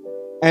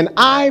 and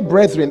I,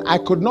 brethren, I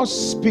could not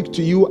speak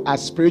to you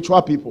as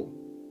spiritual people,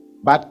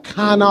 but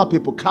carnal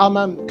people.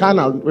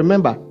 Carnal,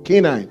 remember,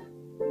 canine,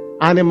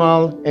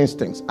 animal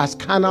instincts, as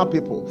carnal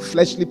people,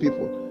 fleshly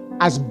people,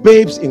 as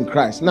babes in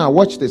Christ. Now,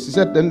 watch this. He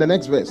said in the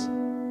next verse,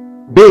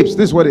 babes,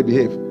 this is what they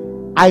behave.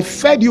 I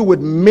fed you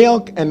with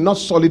milk and not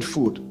solid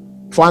food,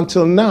 for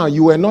until now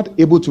you were not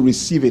able to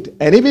receive it,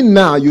 and even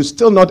now you're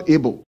still not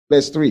able.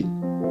 Verse 3.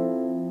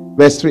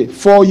 Verse 3.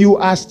 For you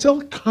are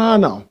still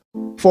carnal.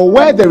 For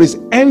where there is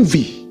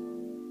envy,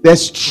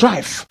 there's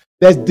strife,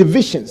 there's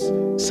divisions.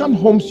 Some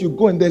homes you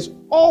go and there's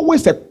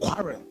always a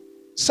quarrel.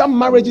 Some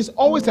marriages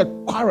always a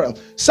quarrel.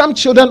 Some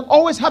children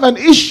always have an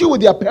issue with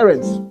their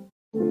parents.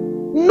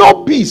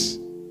 No peace.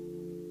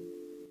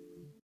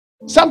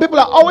 Some people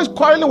are always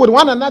quarreling with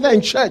one another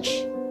in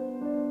church.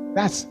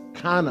 That's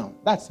carnal.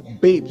 That's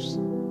babes.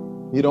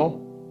 You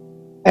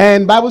know.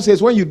 And Bible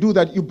says when you do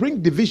that, you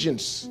bring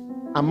divisions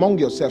among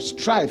yourselves,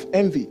 strife,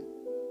 envy.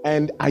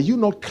 And are you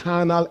not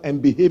carnal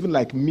and behaving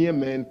like mere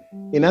men?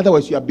 In other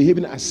words, you are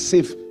behaving as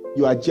if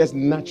you are just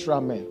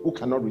natural men who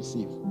cannot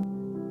receive.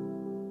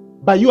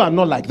 But you are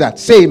not like that.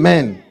 Say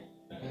amen.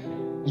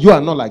 You are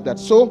not like that.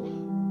 So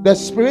the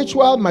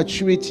spiritual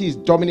maturity is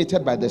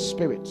dominated by the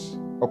Spirit.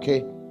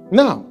 Okay.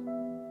 Now,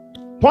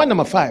 point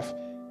number 5.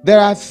 There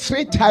are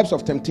 3 types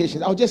of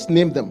temptations. I'll just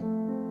name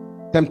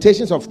them.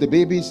 Temptations of the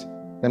babies,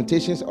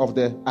 temptations of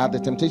the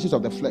temptations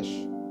of the flesh.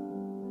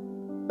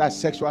 That's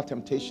sexual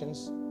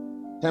temptations.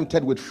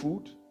 Tempted with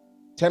food,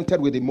 tempted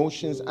with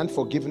emotions,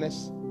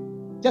 unforgiveness,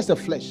 just the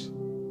flesh.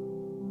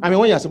 I mean,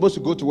 when you're supposed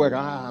to go to work,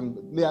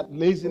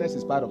 laziness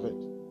is part of it.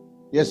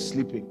 Yes,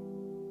 sleeping.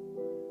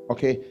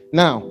 Okay.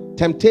 Now,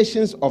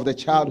 temptations of the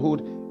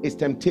childhood is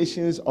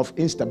temptations of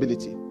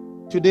instability.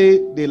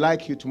 Today they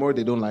like you, tomorrow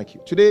they don't like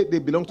you. Today they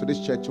belong to this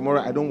church,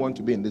 tomorrow I don't want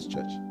to be in this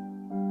church.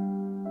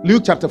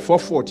 Luke chapter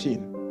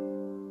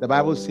 4:14, the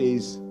Bible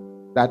says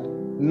that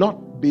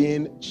not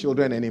being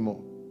children anymore.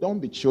 Don't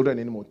be children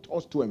anymore.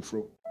 Toss to and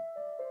fro.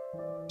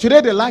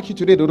 Today they like you,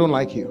 today they don't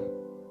like you.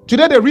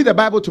 Today they read the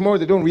Bible, tomorrow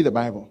they don't read the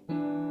Bible.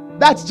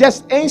 That's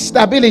just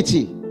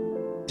instability.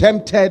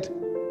 Tempted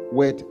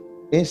with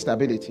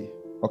instability.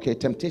 Okay,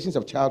 temptations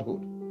of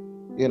childhood.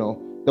 You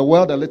know, the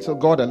world a little,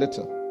 God a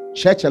little.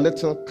 Church a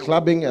little,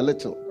 clubbing a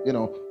little. You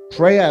know,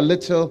 prayer a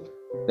little,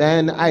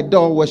 then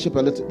idol worship a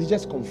little. They're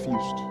just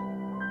confused.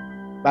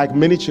 Like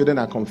many children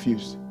are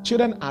confused.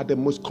 Children are the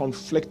most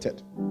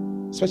conflicted.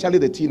 especially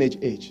the teenage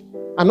age.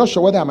 I'm not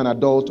sure whether I'm an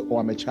adult or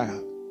I'm a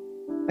child.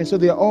 And so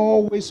they're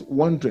always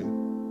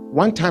wondering.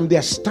 One time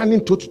they're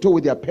standing toe to toe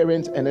with their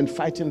parents and then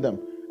fighting them.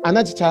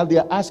 Another child,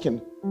 they're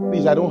asking,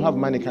 please, I don't have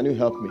money, can you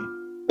help me?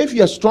 If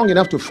you're strong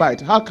enough to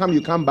fight, how come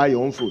you can't buy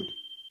your own food?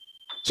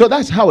 So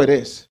that's how it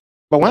is.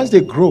 But once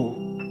they grow,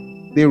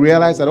 they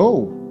realize that,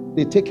 oh,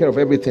 they take care of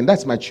everything.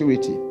 That's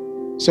maturity.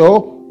 So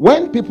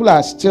when people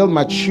are still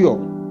mature,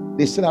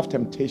 they still have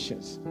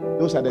temptations.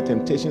 Those are the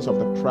temptations of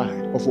the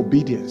pride, of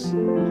obedience.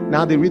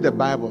 Now they read the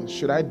Bible.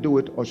 Should I do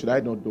it or should I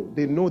not do it?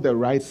 They know the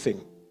right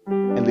thing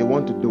and they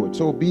want to do it.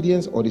 So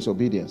obedience or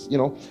disobedience.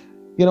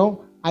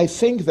 I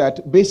think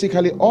that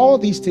basically all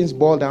these things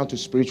boil down to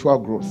spiritual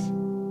growth.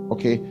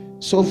 Okay.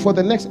 So for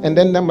the next, and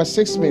then number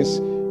 6 means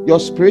your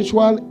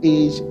spiritual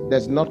age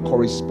does not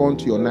correspond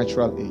to your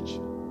natural age.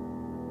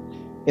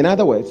 In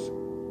other words,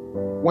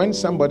 when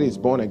somebody is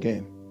born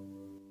again,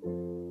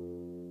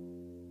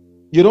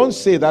 you don't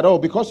say that, oh,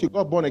 because you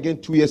got born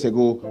again 2 years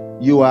ago,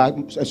 you are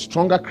a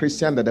stronger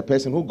Christian than the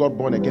person who got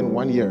born again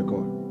 1 year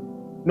ago.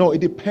 No, it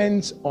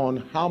depends on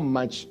how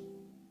much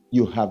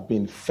you have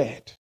been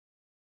fed.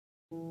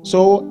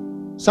 So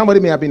somebody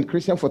may have been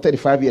Christian for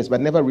 35 years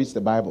but never reads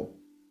the Bible.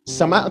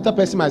 Some other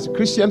person might be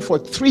Christian for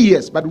 3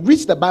 years but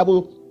reads the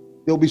Bible,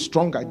 they'll be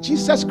stronger.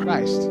 Jesus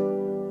Christ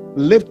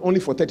lived only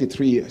for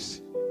 33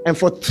 years. And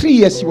for 3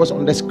 years he was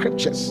on the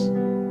scriptures.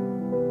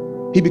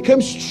 He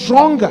became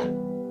stronger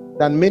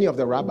than many of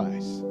the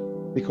rabbis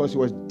because he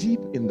was deep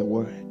in the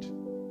word.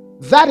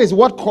 That is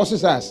what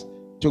causes us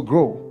to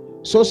grow.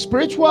 So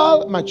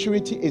spiritual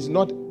maturity is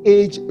not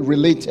age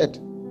related.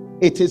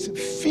 It is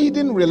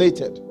feeding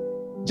related.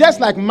 Just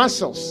like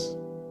muscles.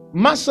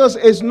 Muscles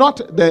is not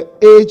the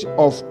age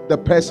of the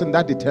person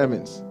that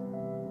determines.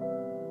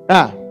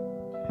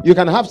 You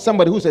can have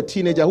somebody who's a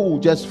teenager who will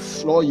just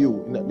floor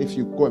you if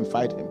you go and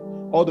fight him,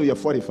 although you're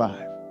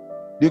 45.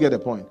 You get the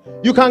point?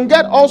 You can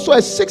get also a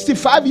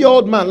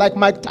 65-year-old man like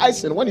Mike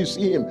Tyson. When you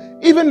see him,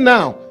 even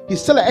now, he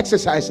still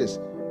exercises.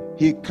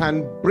 He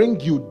can bring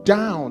you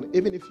down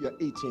even if you're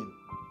 18.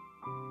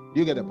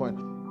 You get the point?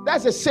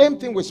 That's the same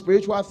thing with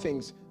spiritual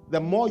things. The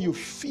more you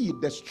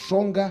feed, the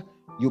stronger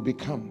you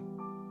become.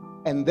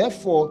 And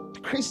therefore,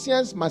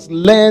 Christians must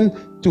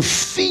learn to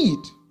feed.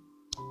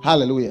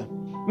 Hallelujah.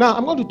 Now,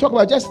 I'm going to talk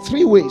about just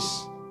 3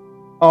 ways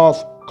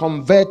of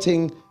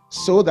converting,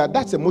 so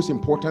that's the most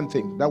important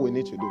thing that we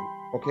need to do.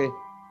 Okay?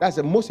 That's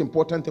the most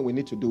important thing we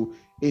need to do,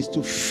 is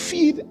to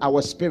feed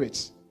our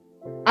spirits.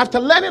 After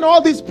learning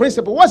all these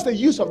principles, what's the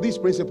use of these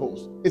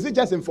principles? Is it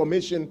just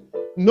information?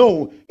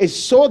 No, it's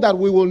so that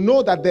we will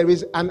know that there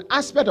is an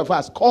aspect of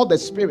us called the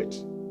spirit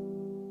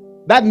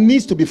that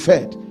needs to be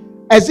fed.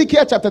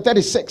 Ezekiel chapter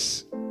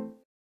 36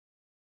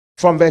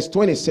 from verse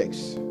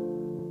 26.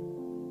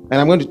 And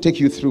I'm going to take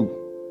you through.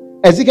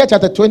 Ezekiel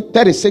chapter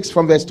 36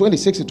 from verse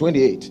 26 to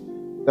 28.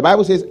 The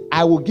Bible says,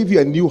 I will give you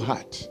a new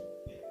heart,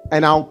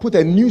 and I'll put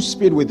a new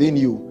spirit within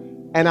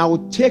you, and I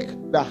will take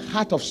the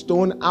heart of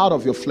stone out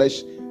of your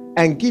flesh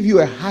and give you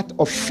a heart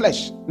of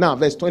flesh. Now,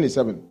 verse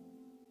 27.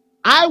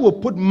 I will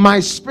put my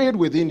spirit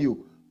within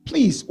you.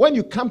 Please, when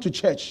you come to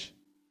church,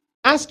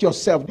 ask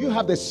yourself, do you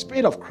have the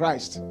spirit of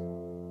Christ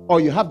or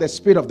you have the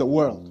spirit of the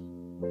world?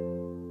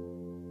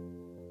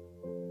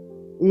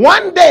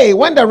 One day,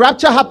 when the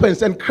rapture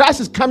happens and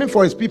Christ is coming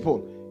for his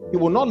people, he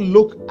will not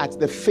look at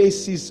the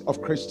faces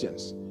of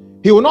Christians.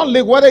 He will not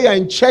look whether you're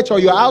in church or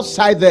you're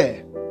outside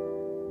there.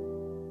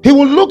 He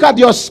will look at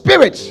your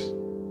spirit,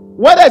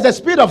 whether it's the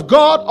spirit of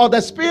God or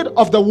the spirit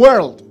of the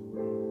world.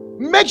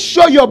 Make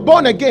sure you're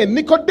born again.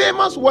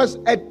 Nicodemus was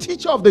a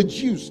teacher of the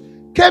Jews,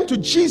 came to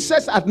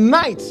Jesus at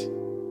night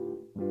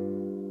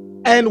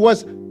and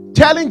was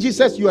telling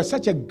Jesus, you are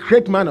such a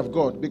great man of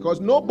God, because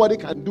nobody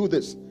can do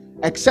this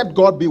except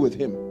God be with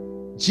him.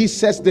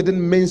 Jesus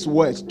didn't mince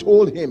words,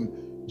 told him,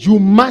 you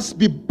must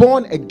be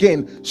born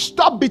again.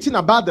 Stop beating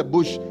about the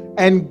bush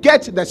and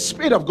get the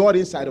Spirit of God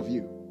inside of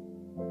you.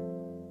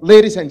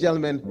 Ladies and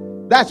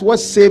gentlemen, that's what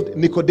saved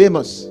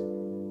Nicodemus.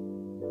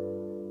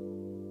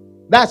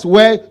 That's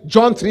where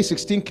John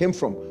 3:16 came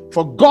from.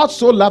 For God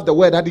so loved the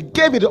world that he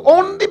gave it the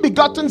only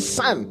begotten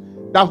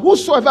Son, that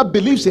whosoever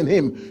believes in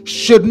him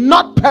should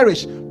not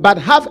perish but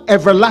have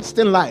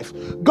everlasting life.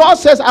 God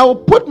says, I will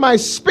put my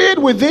spirit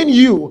within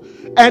you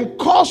and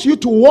cause you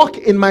to walk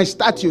in my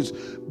statutes.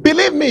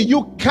 Believe me,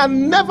 you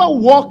can never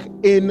walk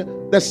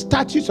in the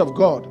statutes of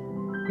God,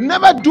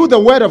 never do the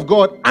word of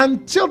God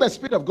until the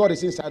Spirit of God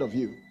is inside of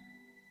you.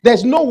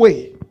 There's no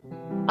way.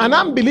 An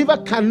unbeliever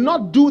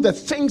cannot do the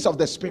things of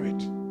the Spirit.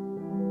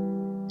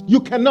 You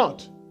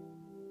cannot.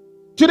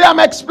 Today I'm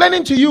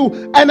explaining to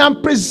you and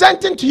I'm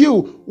presenting to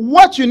you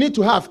what you need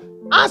to have.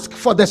 Ask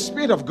for the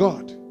Spirit of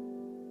God.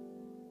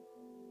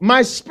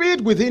 My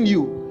spirit within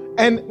you.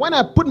 And when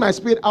I put my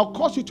spirit, I'll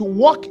cause you to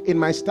walk in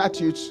my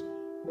statutes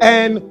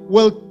and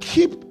will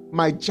keep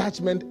my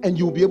judgment, and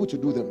you'll be able to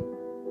do them.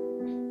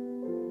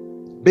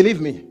 Believe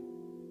me.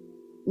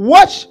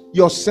 Watch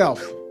yourself.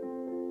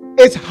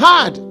 It's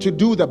hard to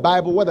do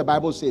what the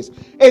Bible says.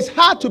 It's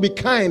hard to be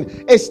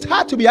kind. It's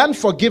hard to be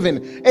unforgiving.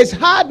 It's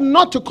hard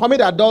not to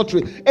commit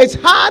adultery. It's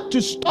hard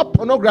to stop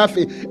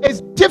pornography.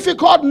 It's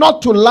difficult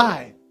not to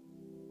lie.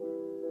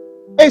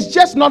 It's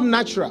just not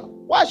natural.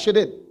 Why should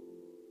it?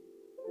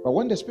 But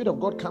when the Spirit of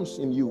God comes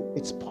in you,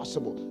 it's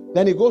possible.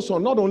 Then it goes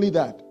on. Not only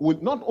that,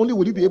 not only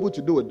will you be able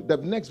to do it, the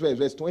next verse,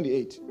 verse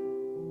 28.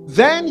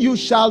 Then you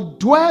shall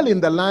dwell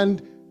in the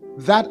land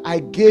that I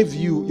gave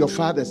you, your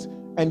fathers,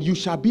 and you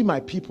shall be my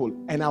people,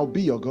 and I'll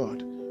be your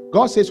God.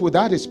 God says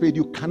without His Spirit,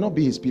 you cannot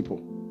be His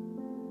people.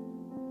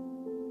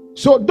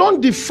 So don't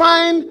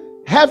define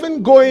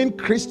heaven-going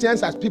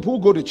Christians as people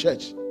who go to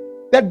church.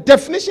 The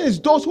definition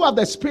is those who have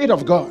the Spirit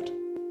of God.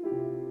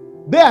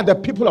 They are the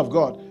people of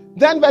God.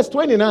 Then verse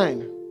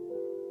 29,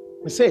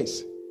 it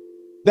says,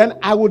 then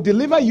I will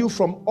deliver you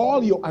from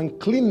all your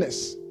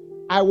uncleanness.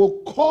 I will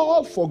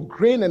call for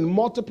grain and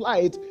multiply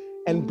it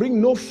and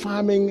bring no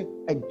famine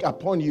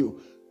upon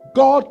you.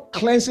 God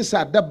cleanses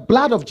us. The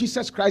blood of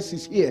Jesus Christ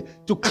is here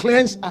to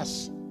cleanse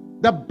us.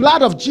 The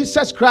blood of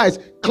Jesus Christ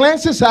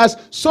cleanses us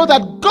so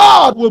that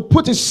God will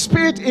put His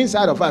Spirit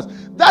inside of us.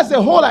 That's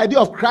the whole idea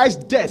of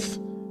Christ's death.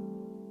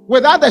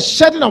 Without the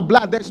shedding of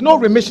blood, there's no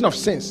remission of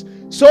sins.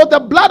 So the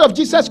blood of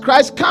Jesus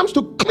Christ comes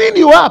to clean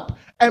you up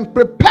and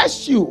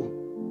prepares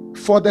you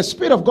for the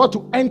Spirit of God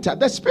to enter.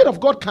 The Spirit of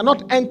God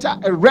cannot enter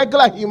a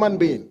regular human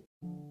being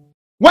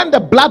when the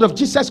blood of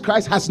Jesus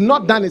Christ has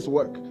not done its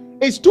work.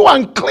 It's too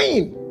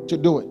unclean to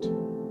do it.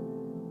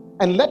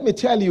 And let me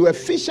tell you,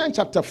 Ephesians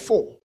chapter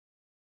 4,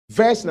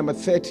 verse number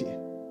 30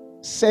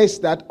 says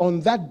that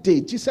on that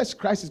day, Jesus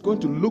Christ is going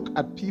to look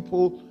at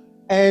people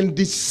and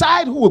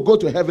decide who will go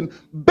to heaven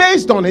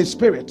based on His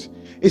Spirit.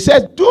 It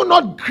says, do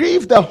not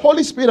grieve the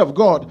Holy Spirit of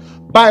God,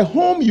 by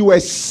whom you were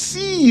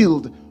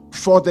sealed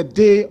for the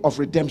day of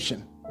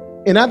redemption.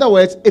 In other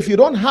words, if you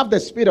don't have the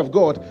Spirit of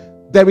God,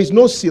 there is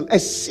no seal. A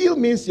seal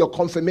means your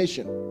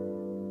confirmation.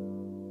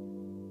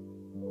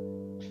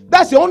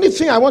 That's the only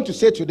thing I want to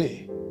say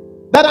today.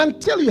 That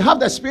until you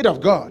have the Spirit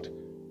of God,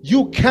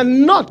 you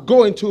cannot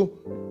go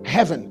into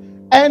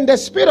heaven. And the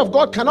Spirit of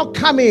God cannot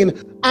come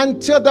in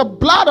until the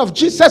blood of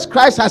Jesus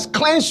Christ has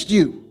cleansed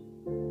you.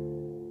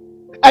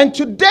 And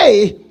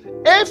today,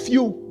 if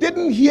you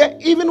didn't hear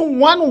even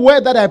one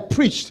word that I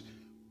preached,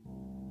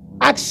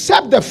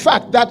 accept the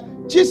fact that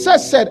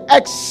Jesus said,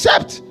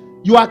 except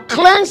you are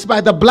cleansed by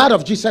the blood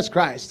of Jesus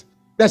Christ,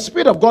 the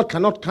Spirit of God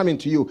cannot come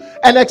into you.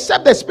 And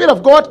except the Spirit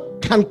of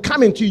God can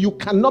come into you, you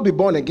cannot be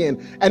born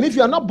again. And if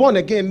you are not born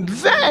again,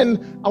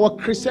 then our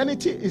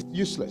Christianity is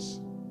useless.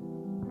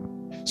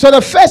 So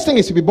the first thing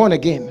is to be born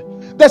again.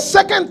 The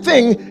second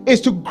thing is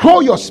to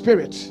grow your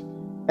spirit.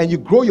 And you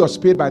grow your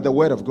spirit by the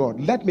word of God.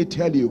 Let me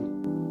tell you,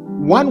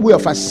 one way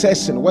of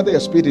assessing whether your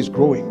spirit is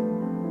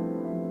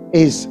growing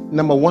is,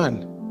 number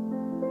one,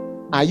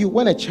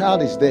 when a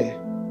child is there,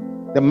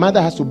 the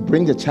mother has to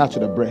bring the child to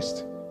the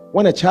breast.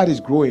 When a child is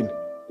growing,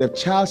 the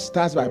child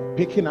starts by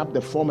picking up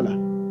the formula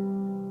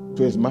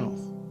to his mouth,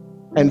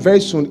 and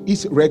very soon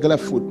eats regular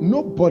food.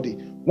 Nobody,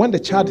 when the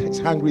child is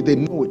hungry, they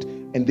know it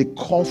and they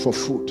call for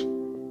food.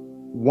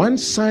 One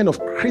sign of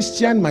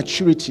Christian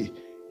maturity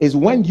is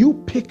when you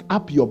pick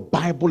up your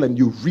Bible and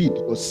you read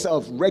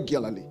yourself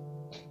regularly.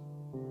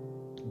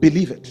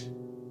 Believe it.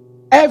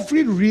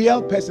 Every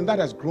real person that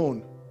has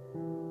grown,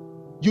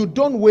 you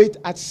don't wait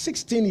at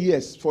 16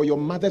 years for your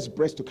mother's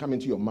breast to come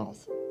into your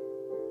mouth.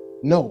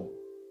 No.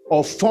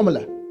 Or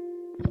formula.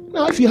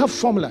 Now, if you have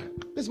formula,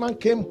 this man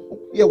came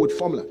here with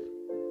formula.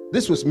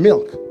 This was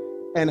milk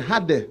and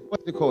had the,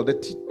 what's it called?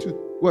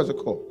 What's it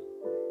called?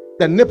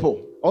 The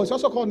nipple. Oh, it's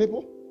also called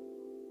nipple.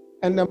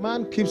 And the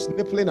man keeps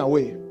nippling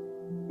away.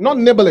 Not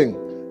nibbling,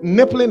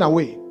 nippling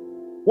away.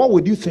 What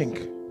would you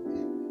think?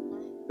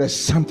 There's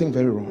something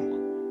very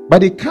wrong.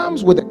 But he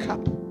comes with a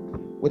cup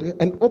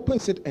and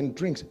opens it and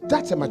drinks.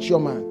 That's a mature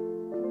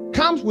man.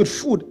 Comes with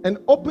food and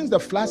opens the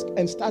flask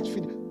and starts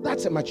feeding.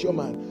 That's a mature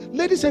man.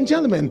 Ladies and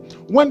gentlemen,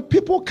 when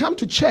people come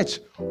to church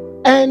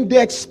and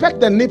they expect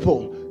the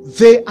nipple,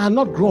 they are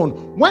not grown.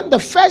 When the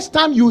first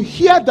time you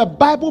hear the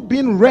Bible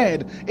being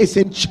read is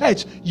in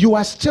church, you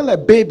are still a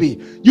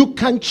baby. You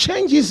can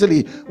change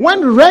easily.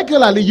 When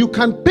regularly you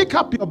can pick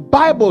up your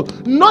Bible,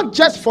 not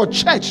just for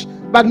church,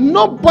 but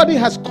nobody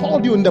has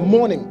called you in the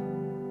morning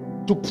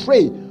to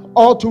pray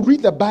or to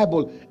read the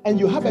Bible, and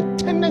you have a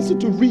tendency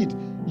to read,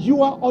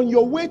 you are on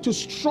your way to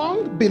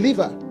strong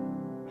believer.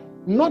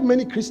 Not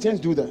many Christians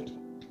do that.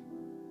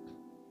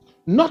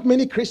 Not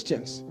many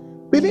Christians.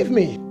 Believe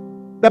me,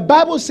 the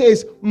Bible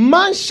says,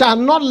 man shall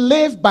not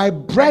live by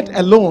bread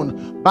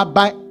alone, but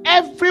by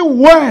every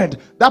word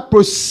that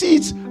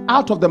proceeds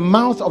out of the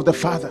mouth of the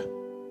Father.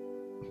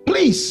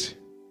 Please,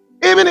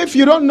 even if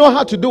you don't know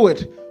how to do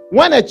it,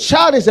 when a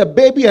child is a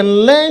baby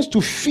and learns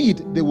to feed,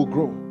 they will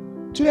grow.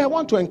 Today I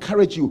want to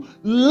encourage you.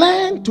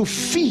 Learn to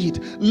feed.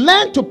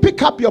 Learn to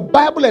pick up your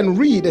Bible and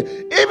read.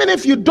 Even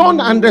if you don't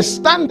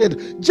understand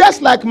it.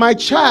 Just like my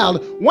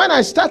child, when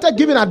I started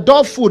giving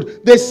adult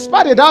food, they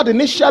spat it out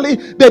initially.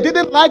 They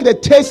didn't like the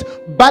taste,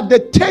 but the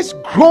taste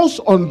grows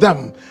on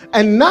them.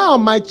 And now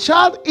my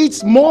child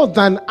eats more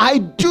than I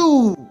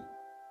do.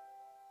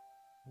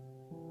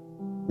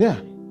 Yeah.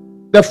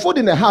 The food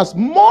in the house,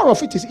 more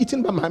of it is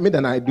eaten by mommy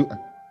than I do.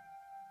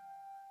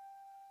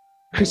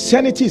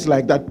 Christianity is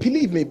like that.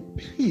 Believe me,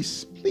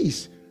 please,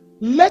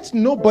 let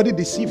nobody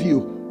deceive you.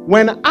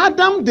 When the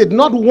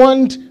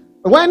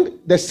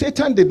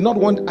Satan did not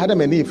want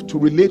Adam and Eve to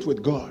relate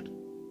with God,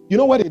 you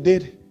know what he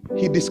did?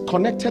 He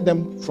disconnected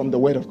them from the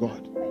word of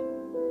God.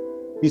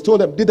 He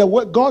told them, did the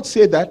word God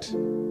say that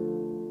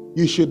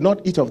you should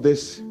not eat of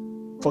this?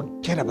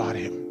 Forget about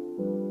him.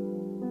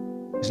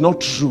 It's not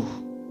true.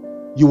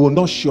 You will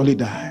not surely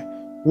die.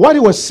 What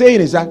he was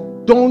saying is that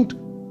don't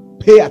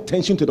pay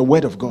attention to the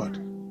word of God.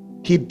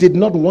 He did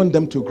not want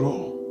them to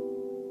grow.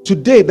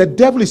 Today, the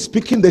devil is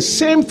speaking the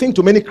same thing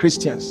to many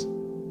Christians.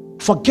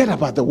 Forget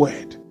about the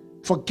word.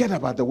 Forget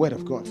about the word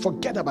of God.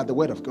 Forget about the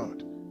word of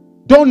God.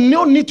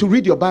 No need to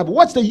read your Bible.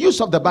 What's the use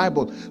of the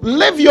Bible?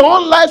 Live your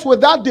own lives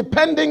without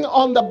depending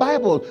on the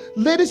Bible.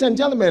 Ladies and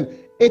gentlemen,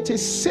 it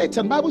is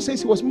Satan. The Bible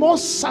says he was more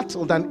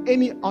subtle than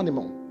any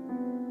animal.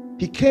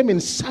 He came in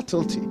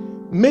subtlety.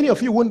 Many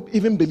of you won't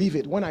even believe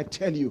it when I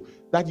tell you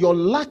that your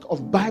lack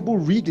of Bible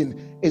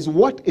reading is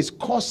what is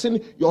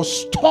causing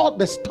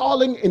the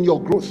stalling in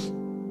your growth.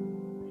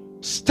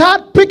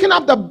 Start picking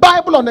up the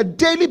Bible on a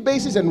daily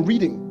basis and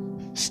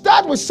reading.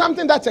 Start with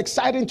something that's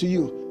exciting to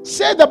you.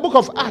 Say the book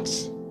of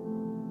Acts.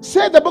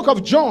 Say the book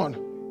of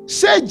John.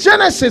 Say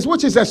Genesis,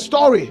 which is a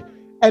story,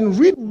 and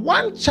read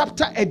one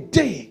chapter a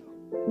day.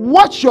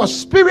 Watch your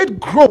spirit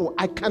grow.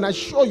 I can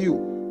assure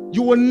you,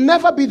 you will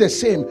never be the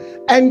same.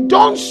 And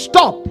don't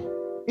stop.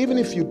 Even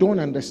if you don't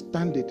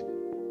understand it,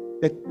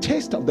 the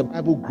taste of the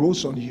Bible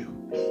grows on you.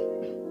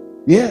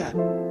 Yeah.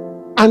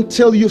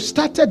 Until you've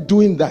started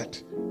doing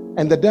that.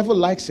 And the devil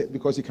likes it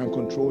because he can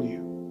control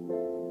you.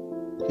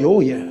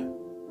 Oh yeah.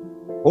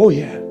 Oh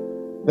yeah.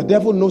 The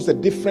devil knows the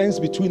difference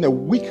between a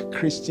weak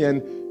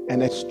Christian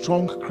and a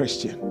strong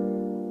Christian.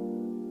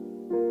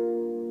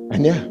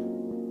 And yeah.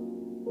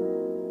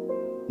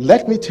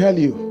 Let me tell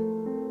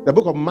you, the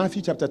book of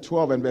Matthew chapter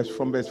 12 and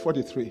from verse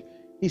 43.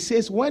 He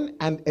says when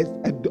an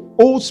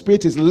old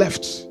spirit is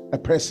left a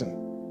person,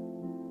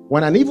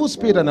 when an evil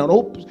spirit and an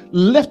old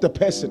left a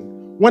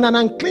person, when an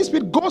unclean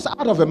spirit goes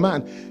out of a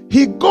man,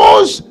 he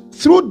goes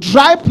through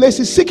dry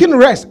places seeking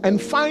rest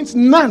and finds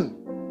none.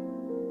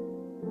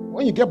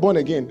 When you get born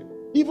again,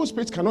 evil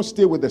spirits cannot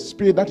stay with the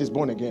spirit that is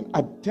born again.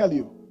 I tell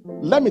you.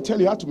 Let me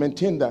tell you how to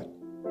maintain that.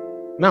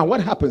 Now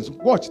what happens?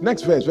 Watch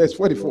next verse, verse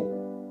 44.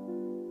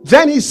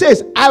 Then he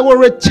says, I will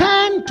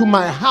return to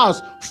my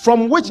house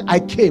from which I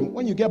came.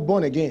 When you get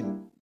born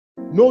again,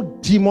 no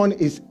demon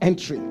is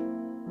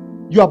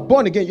entering. You are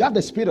born again. You have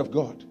the Spirit of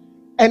God.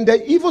 And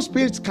the evil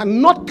spirits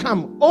cannot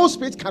come. Old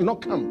spirits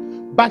cannot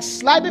come.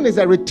 Backsliding is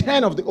a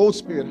return of the old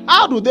spirit.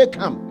 How do they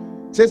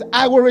come? It says,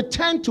 I will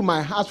return to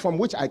my house from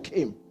which I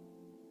came.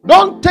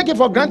 Don't take it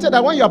for granted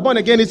that when you are born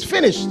again, it's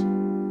finished.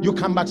 You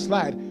can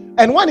backslide.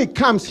 And when he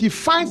comes, he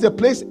finds the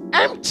place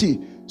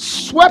empty,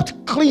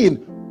 swept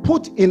clean,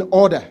 put in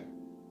order.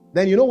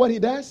 Then you know what he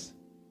does?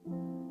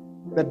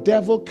 The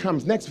devil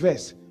comes, next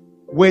verse,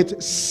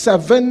 with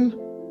 7.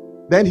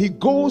 Then he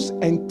goes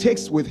and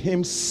takes with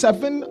him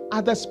 7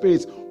 other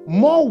spirits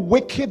more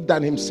wicked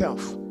than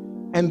himself,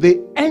 and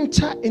they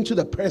enter into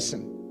the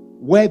person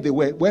where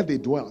they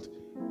dwelt.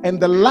 And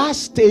the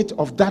last state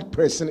of that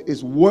person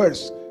is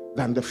worse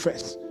than the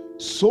first.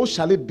 So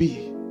shall it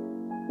be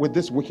with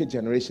this wicked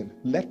generation.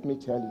 Let me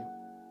tell you,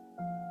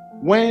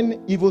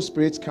 when evil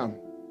spirits come,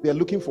 they're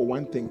looking for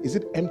one thing. Is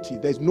it empty?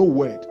 There's no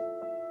word.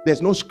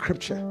 There's no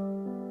scripture.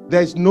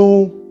 There's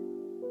no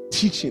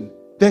teaching.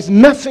 There's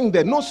nothing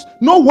there.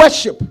 No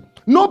worship.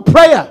 No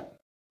prayer.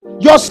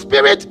 Your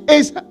spirit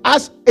is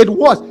as it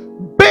was.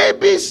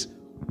 Babies,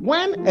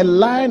 when a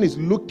lion is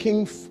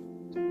looking,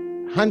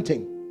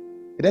 hunting,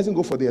 it doesn't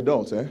go for the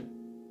adults. It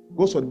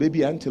goes for the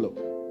baby antelope.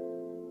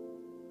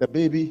 The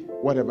baby,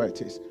 whatever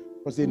it is.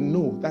 Because they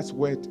know that's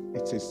where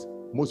it is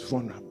most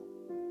vulnerable.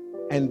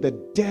 And the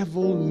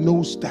devil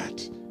knows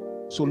that.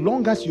 So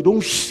long as you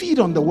don't feed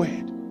on the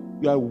word,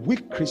 you are a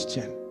weak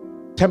Christian.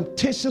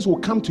 Temptations will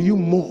come to you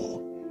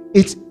more.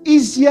 It's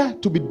easier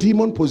to be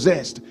demon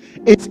possessed.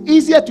 It's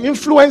easier to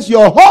influence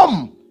your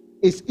home.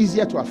 It's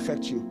easier to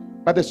affect you.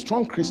 But the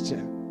strong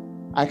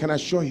Christian, I can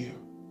assure you,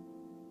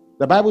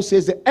 the Bible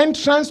says the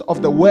entrance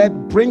of the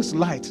word brings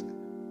light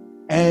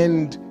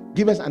and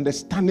gives us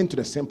understanding to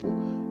the simple.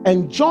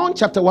 And John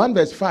chapter 1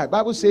 verse 5,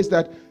 Bible says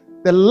that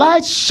the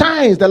light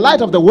shines, the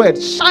light of the word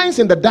shines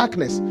in the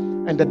darkness,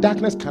 and the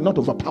darkness cannot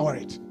overpower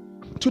it.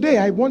 Today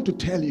I want to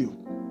tell you,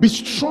 be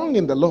strong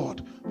in the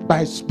Lord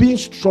by being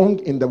strong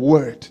in the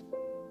word.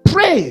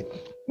 Pray.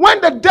 When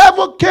the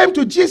devil came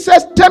to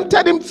Jesus,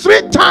 tempted him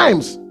 3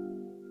 times.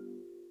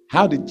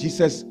 How did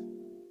Jesus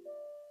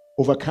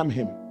overcome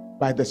him?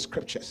 By the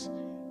scriptures.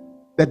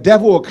 the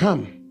devil will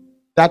come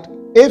that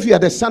if you are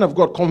the Son of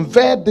God,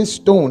 convert this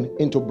stone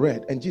into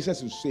bread. And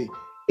Jesus will say,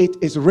 it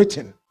is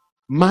written,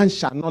 man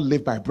shall not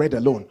live by bread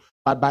alone,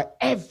 but by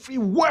every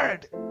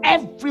word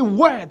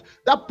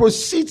that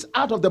proceeds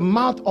out of the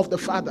mouth of the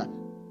Father.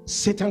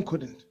 Satan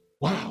couldn't.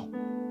 Wow.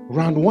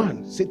 Round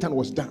 1, Satan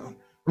was down.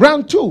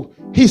 Round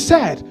 2, he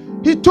said,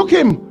 he took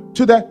him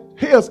to the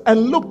hills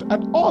and looked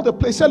at all the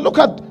places. Look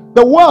at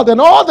the world and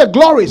all the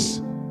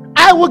glories.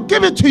 I will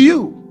give it to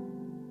you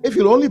if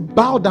you'll only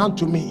bow down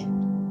to me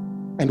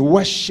and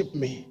worship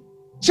me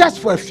just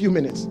for a few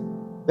minutes.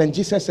 Then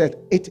Jesus said,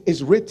 it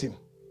is written,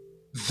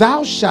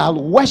 thou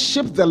shalt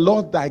worship the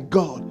Lord thy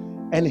God,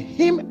 and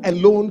him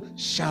alone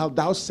shalt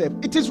thou serve.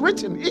 It is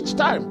written each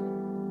time.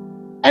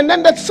 And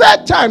then the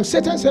third time,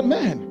 Satan said,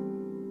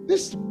 man,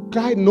 this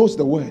guy knows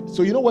the word.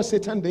 So you know what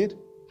Satan did?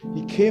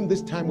 He came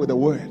this time with a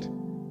word.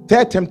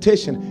 Third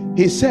temptation,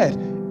 he said,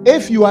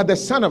 if you are the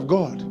Son of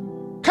God,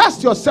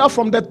 cast yourself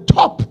from the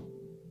top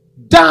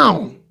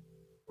down.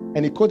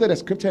 And he quoted a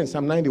scripture in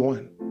Psalm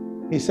 91.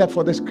 He said,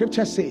 for the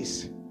scripture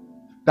says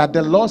that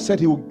the Lord said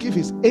he will give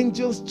his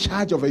angels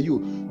charge over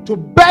you to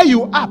bear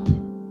you up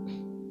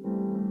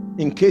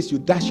in case you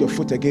dash your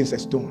foot against a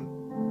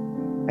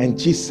stone. And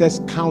Jesus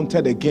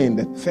counted again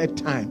the third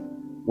time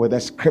with a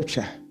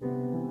scripture.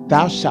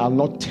 Thou shalt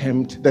not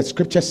tempt, the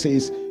scripture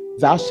says,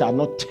 thou shalt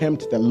not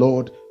tempt the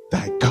Lord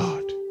thy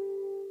God.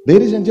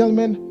 Ladies and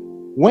gentlemen,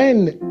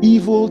 when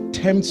evil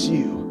tempts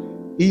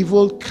you,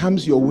 evil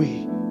comes your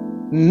way,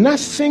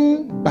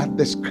 nothing but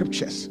the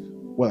scriptures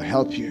will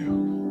help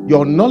you.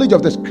 Your knowledge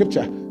of the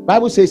scripture,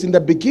 Bible says, in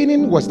the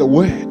beginning was the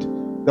word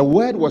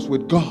was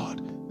with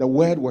God, the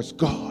word was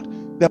God.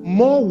 The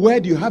more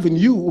word you have in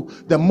you,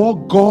 the more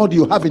God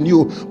you have in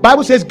you.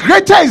 Bible says,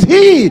 greater is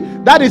he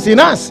that is in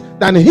us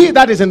than he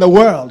that is in the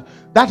world.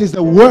 That is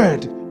the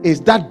word, is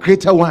that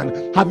greater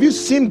one. Have you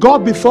seen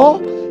God before?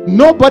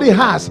 Nobody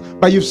has,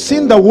 but you've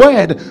seen the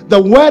word.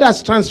 The word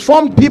has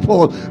transformed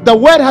people. The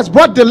word has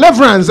brought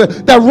deliverance.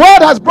 The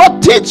word has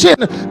brought teaching.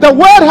 The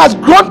word has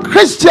grown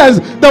Christians.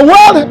 The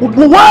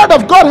word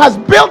of God has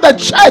built the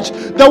church.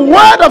 The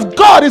word of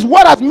God is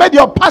what has made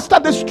your pastor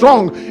this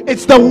strong.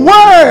 It's the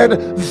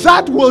word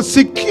that will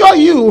secure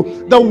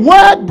you. The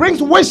word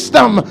brings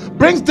wisdom,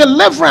 brings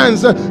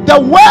deliverance. The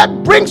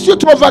word brings you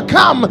to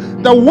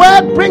overcome. The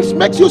word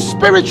makes you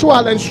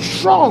spiritual and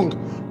strong.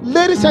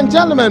 Ladies and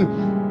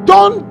gentlemen,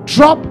 don't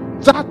drop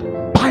that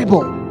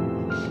Bible.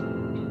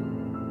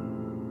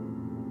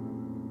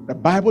 The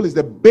Bible is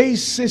the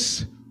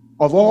basis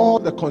of all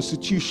the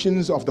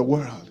constitutions of the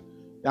world.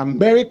 The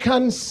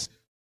Americans'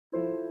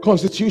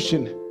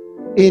 constitution,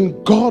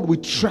 in God we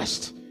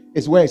trust,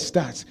 is where it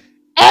starts.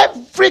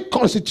 Every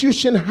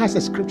constitution has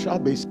a scriptural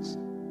basis.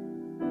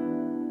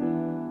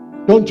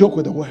 Don't joke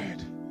with the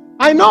word.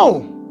 I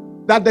know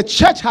that the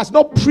church has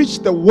not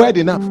preached the word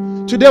enough.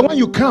 Today when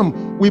you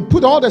come, we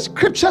put all the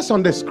scriptures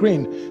on the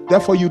screen.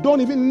 Therefore, you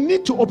don't even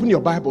need to open your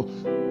Bible.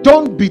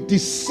 Don't be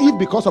deceived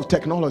because of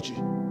technology.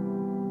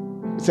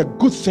 It's a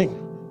good thing,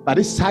 but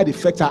its side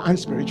effects are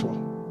unspiritual.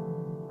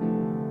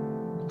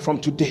 From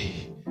today,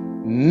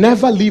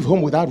 never leave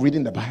home without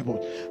reading the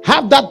Bible.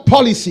 Have that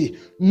policy.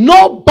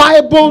 No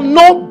Bible,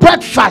 no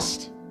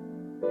breakfast.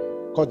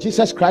 Because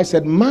Jesus Christ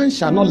said, man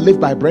shall not live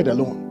by bread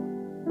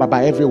alone, but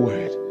by every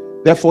word.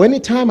 Therefore,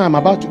 anytime I'm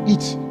about to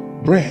eat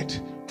bread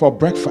for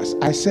breakfast,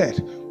 I said,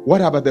 what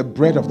about the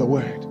bread of the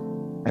word?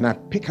 And I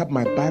pick up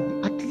my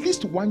Bible, at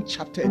least one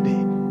chapter a day.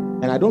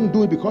 And I don't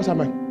do it because I'm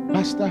a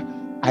pastor.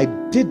 I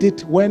did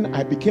it when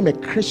I became a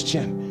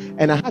Christian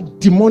and I had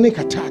demonic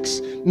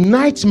attacks,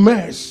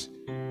 nightmares.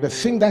 The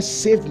thing that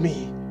saved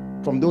me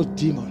from those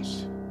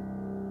demons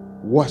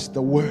was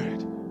the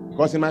word.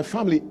 Because in my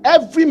family,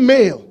 every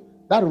male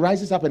that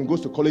rises up and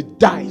goes to college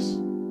dies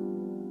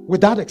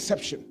without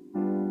exception,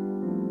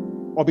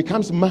 or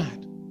becomes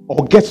mad,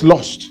 or gets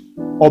lost,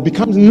 or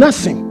becomes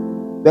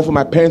nothing. Therefore,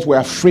 my parents were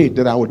afraid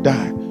that I would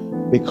die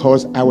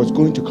because I was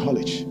going to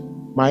college.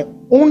 My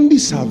only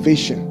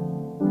salvation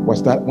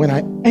was that when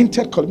I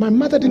entered college, my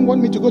mother didn't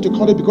want me to go to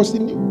college because she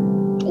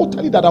knew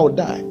totally that I would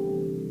die.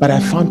 But I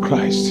found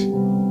Christ.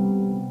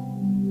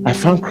 I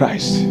found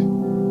Christ.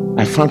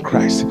 I found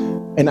Christ.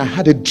 And I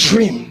had a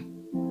dream.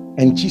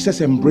 And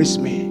Jesus embraced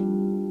me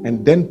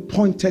and then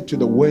pointed to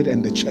the word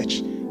and the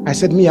church. I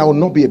said, I will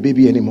not be a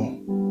baby anymore.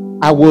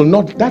 I will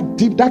not. That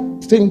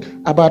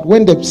thing about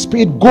when the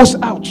spirit goes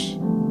out,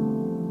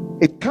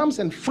 it comes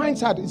and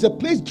finds out. Is a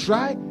place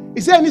dry?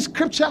 Is there any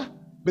scripture?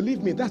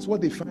 Believe me, that's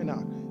what they find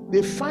out.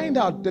 They find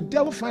out, the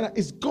devil find out,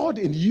 is God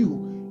in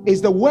you?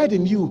 Is the word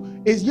in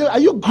you? Are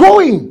you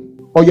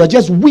growing? Or you're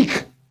just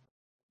weak?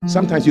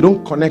 Sometimes you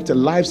don't connect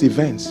life's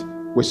events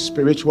with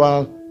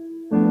spiritual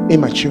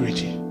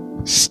immaturity.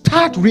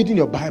 Start reading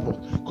your Bible,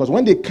 because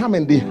when they come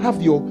and they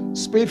have your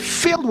spirit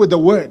filled with the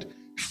word,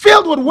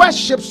 filled with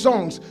worship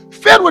songs,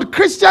 filled with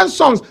Christian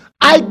songs,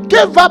 I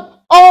gave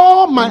up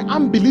all my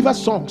unbeliever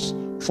songs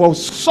for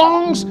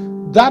songs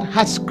that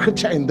had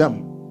scripture in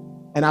them,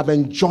 and I've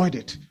enjoyed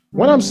it.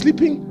 When I'm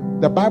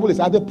sleeping, the Bible is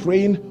either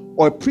praying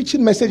or a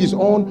preaching message is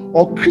on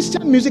or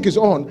Christian music is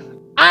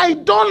on. I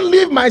don't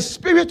leave my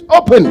spirit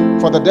open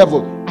for the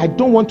devil. I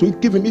don't want to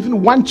give him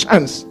even one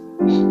chance,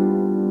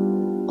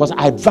 because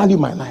I value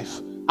my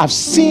life. I've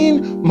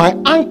seen my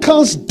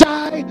uncles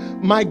die,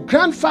 my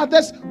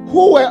grandfathers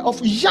who were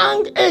of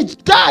young age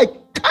die,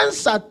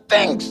 cancer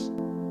things,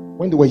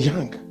 when they were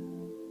young.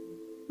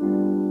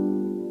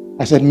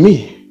 I said,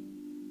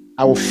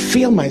 I will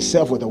fill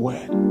myself with the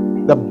word.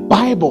 The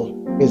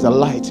Bible is a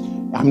light.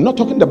 I'm not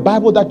talking the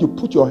Bible that you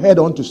put your head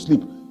on to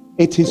sleep.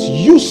 It is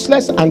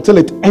useless until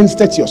it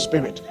enters your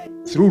spirit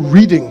through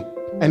reading,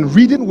 and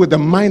reading with the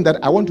mind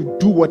that I want to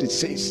do what it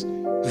says.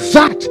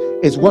 That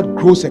is what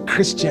grows a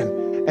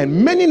Christian.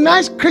 And many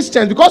nice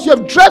Christians, because you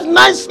have dressed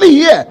nicely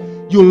here,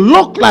 you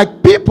look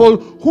like people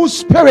whose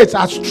spirits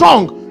are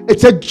strong.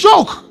 It's a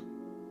joke.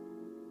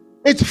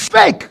 It's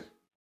fake.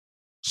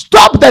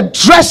 Stop the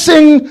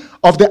dressing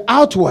of the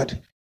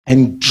outward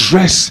and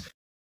dress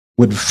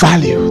with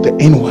value the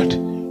inward,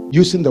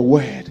 using the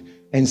word,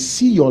 and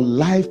see your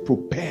life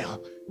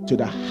propel to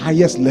the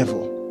highest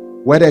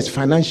level, whether it's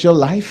financial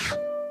life,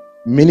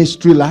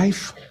 ministry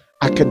life,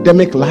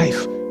 academic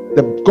life.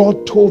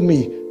 God told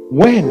me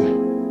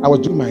when I was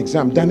doing my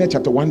exam, Daniel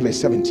chapter 1 verse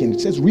 17,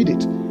 it says, read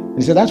it. And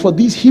he said, as for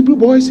these Hebrew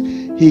boys,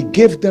 he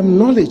gave them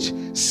knowledge,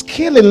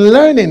 skill in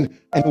learning,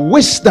 and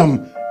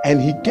wisdom.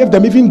 And he gave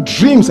them even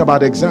dreams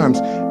about exams,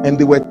 and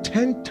they were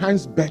 10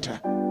 times better.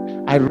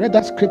 I read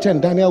that scripture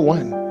in Daniel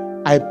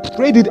 1. I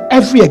prayed it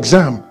every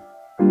exam.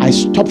 I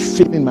stopped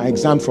failing my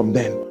exam from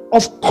then.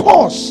 Of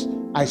course,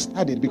 I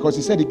studied, because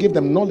he said he gave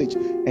them knowledge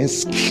and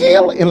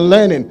skill in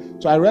learning.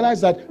 So I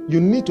realized that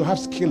you need to have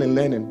skill in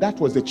learning. That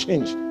was the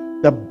change.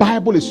 The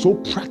Bible is so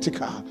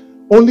practical.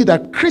 Only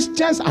that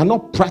Christians are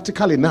not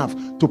practical enough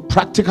to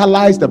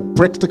practicalize the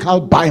practical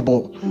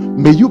Bible.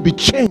 May you be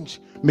changed.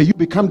 May you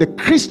become the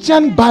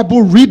Christian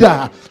Bible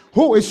reader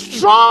who is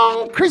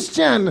strong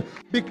Christian,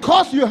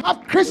 because you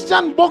have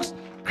Christian books,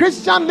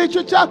 Christian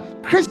literature,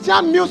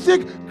 Christian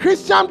music,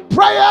 Christian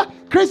prayer,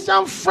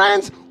 Christian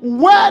friends,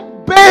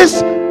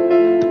 word-based.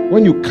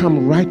 When you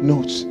come, write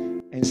notes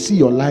and see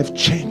your life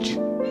change.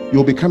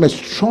 You'll become a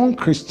strong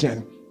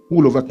Christian who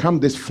will overcome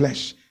this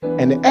flesh,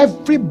 and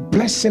every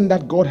blessing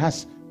that God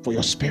has for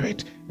your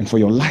spirit and for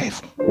your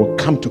life will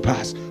come to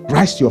pass.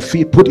 Rise to your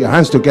feet, put your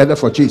hands together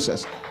for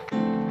Jesus.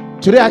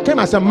 Today I came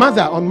as a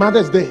mother on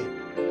Mother's Day.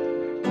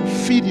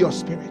 Feed your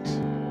spirit.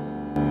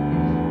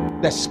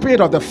 The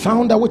spirit of the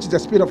founder, which is the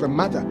spirit of a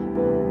mother,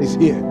 is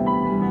here.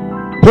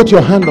 Put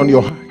your hand on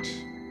your heart.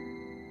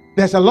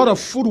 There's a lot of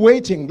food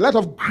waiting, a lot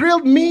of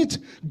grilled meat,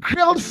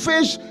 grilled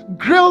fish,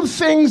 grilled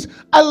things,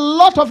 a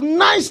lot of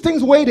nice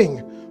things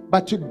waiting.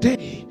 But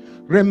today,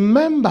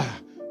 remember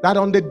that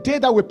on the day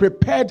that we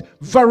prepared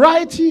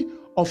variety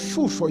of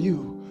food for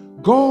you,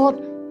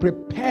 God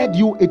prepared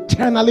you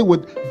eternally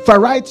with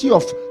variety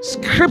of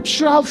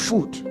scriptural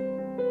food.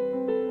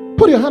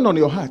 Put your hand on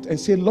your heart and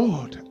say,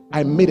 Lord,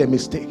 I made a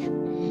mistake.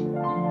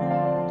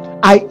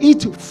 I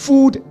eat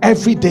food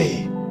every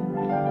day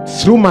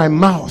through my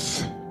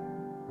mouth,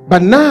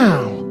 but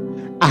now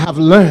I have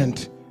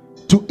learned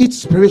to eat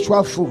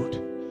spiritual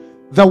food,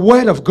 the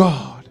word of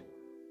God,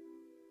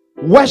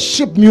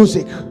 worship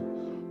music,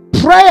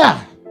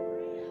 prayer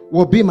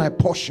will be my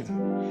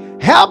portion.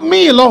 Help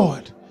me,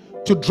 Lord,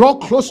 to draw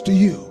close to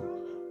you,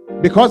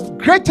 because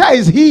greater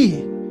is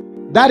he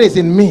that is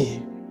in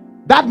me.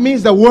 That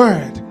means the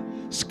word,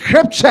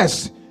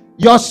 scriptures,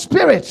 your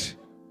spirit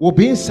will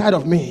be inside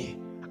of me.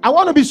 I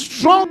want to be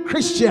strong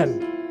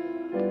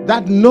Christian,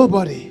 that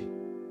nobody,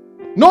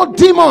 no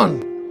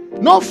demon,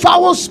 no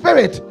foul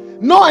spirit,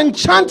 no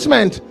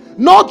enchantment,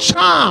 no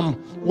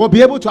charm will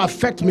be able to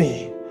affect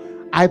me.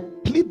 I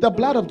plead the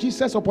blood of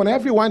Jesus upon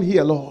everyone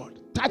here, Lord.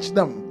 Touch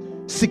them.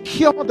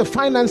 Secure the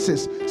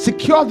finances,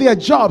 secure their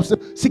jobs,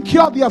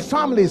 secure their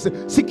families,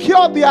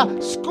 secure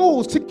their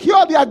schools,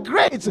 secure their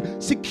grades,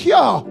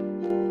 secure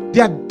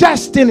their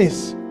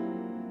destinies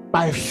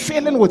by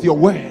filling with your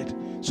word,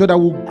 so that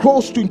we'll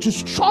grow into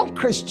strong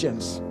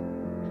Christians.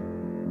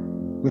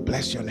 We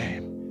bless your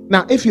name.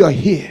 Now, if you're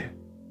here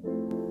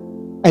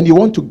and you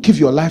want to give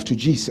your life to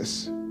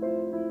Jesus,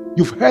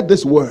 you've heard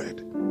this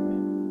word,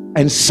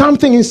 and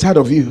something inside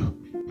of you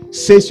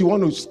says you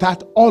want to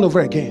start all over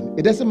again.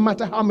 It doesn't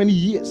matter how many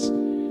years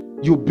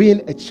you've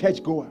been a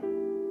churchgoer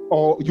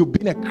or you've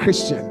been a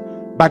Christian,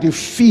 but you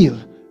feel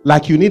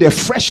like you need a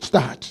fresh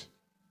start.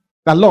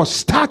 The Lord,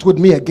 start with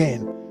me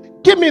again.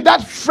 Give me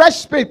that fresh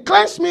spirit.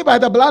 Cleanse me by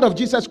the blood of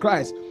Jesus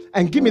Christ,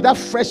 and give me that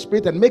fresh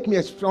spirit and make me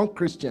a strong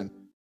Christian.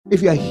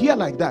 If you are here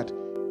like that,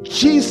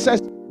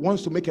 Jesus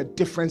wants to make a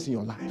difference in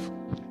your life.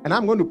 And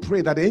I'm going to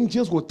pray that the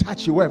angels will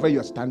touch you wherever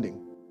you're standing.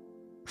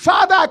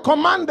 Father, I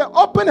command the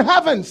open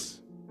heavens,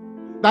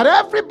 that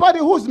everybody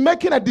who's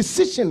making a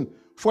decision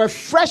for a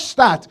fresh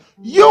start,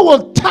 you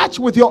will touch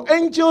with your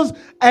angels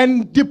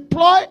and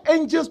deploy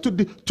angels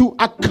to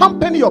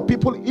accompany your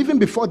people even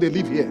before they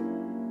leave here.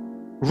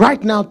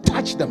 Right now,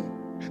 touch them.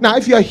 Now,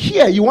 if you're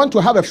here, you want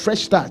to have a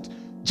fresh start,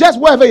 just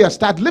wherever you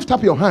start, lift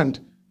up your hand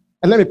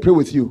and let me pray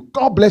with you.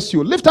 God bless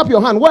you. Lift up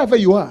your hand wherever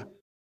you are.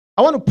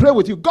 I want to pray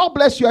with you. God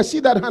bless you. I see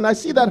that hand. I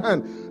see that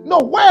hand. No,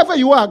 wherever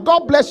you are,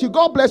 God bless you.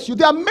 God bless you.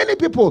 There are many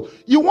people.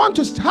 You want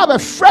to have a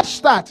fresh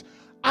start.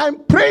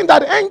 I'm praying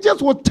that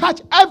angels will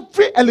touch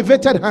every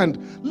elevated hand.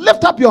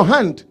 Lift up your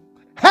hand.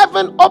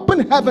 Heaven,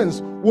 open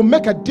heavens will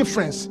make a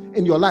difference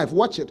in your life.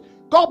 Watch it.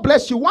 God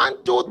bless you.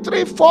 1, 2,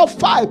 3, 4,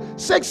 5,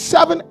 6,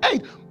 7,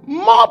 8.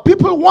 More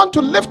people want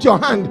to lift your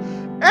hand.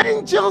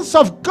 Angels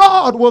of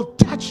God will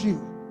touch you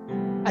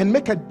and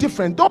make a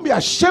difference. Don't be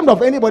ashamed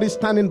of anybody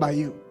standing by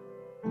you.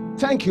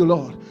 Thank you,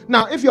 Lord.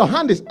 Now, if your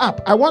hand is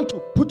up, I want to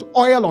put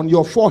oil on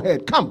your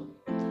forehead. Come,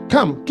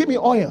 give me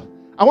oil.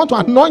 I want to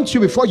anoint you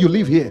before you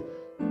leave here.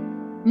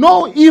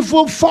 No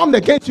evil formed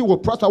against you will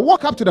prosper.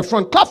 Walk up to the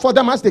front. Clap for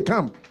them as they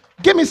come.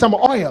 Give me some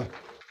oil.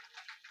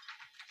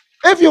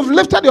 If you've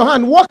lifted your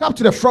hand, walk up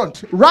to the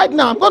front. Right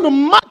now, I'm going to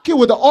mark you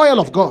with the oil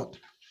of God.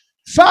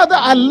 Father,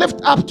 I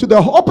lift up to the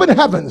open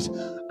heavens.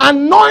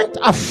 Anoint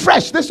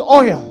afresh this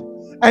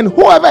oil. And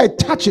whoever it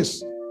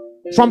touches,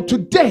 from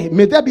today,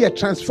 may there be a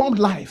transformed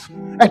life,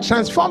 a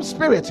transformed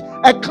spirit,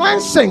 a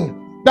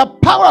cleansing. The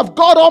power of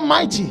God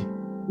Almighty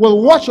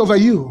will watch over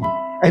you,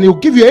 and He'll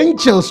give you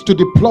angels to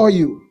deploy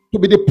you, to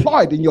be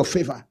deployed in your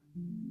favor.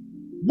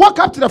 Walk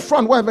up to the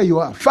front wherever you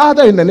are.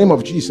 Father, in the name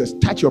of Jesus,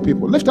 touch your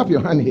people. Lift up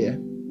your hand here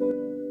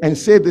and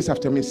say this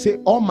after me. Say,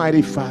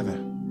 Almighty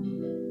Father,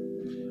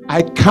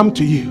 I come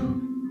to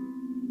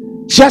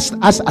you just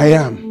as I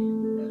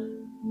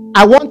am.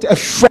 I want a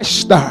fresh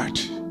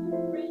start.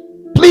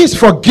 Please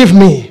forgive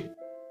me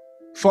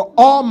for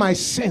all my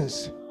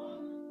sins.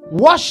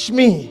 Wash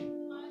me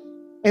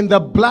in the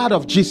blood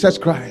of Jesus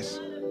Christ.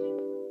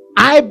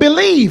 I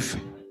believe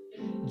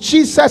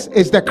Jesus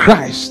is the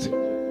Christ,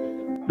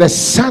 the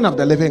Son of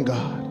the living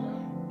God.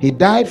 He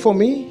died for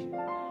me,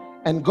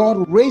 and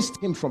God raised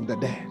Him from the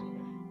dead.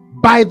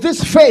 By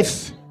this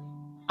faith,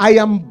 I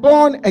am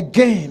born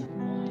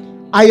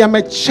again. I am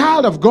a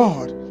child of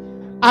God.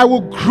 I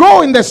will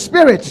grow in the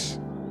Spirit.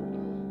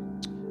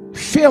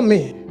 Fill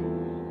me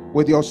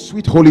with your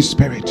sweet Holy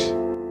Spirit.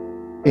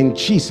 In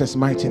Jesus'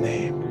 mighty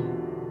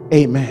name,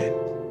 amen.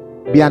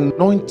 Be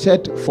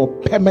anointed for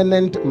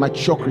permanent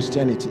mature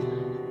Christianity.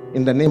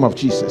 In the name of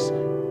Jesus.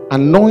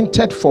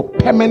 Anointed for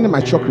permanent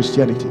mature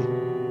Christianity.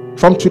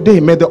 From today,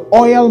 may the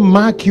oil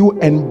mark you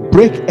and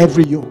break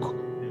every yoke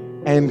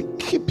and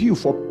keep you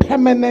for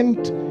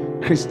permanent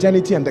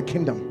Christianity and the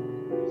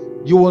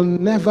kingdom. You will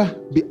never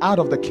be out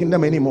of the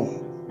kingdom anymore.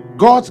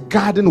 God's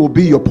garden will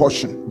be your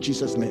portion in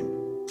Jesus' name.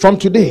 From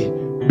today,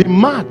 be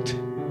marked.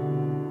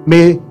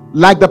 May,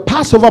 like the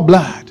Passover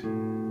blood,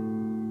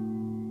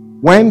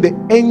 when the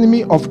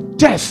enemy of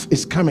death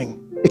is coming,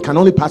 it can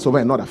only pass over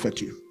and not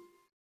affect you.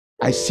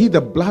 I see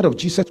the blood of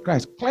Jesus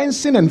Christ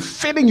cleansing and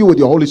filling you with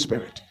your Holy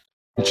Spirit.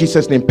 In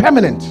Jesus' name,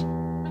 permanent.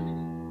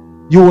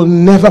 You will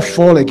never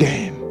fall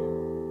again.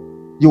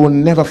 You will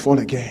never fall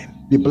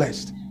again. Be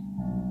blessed.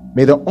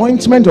 May the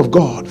ointment of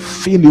God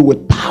fill you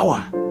with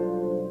power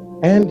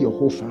and your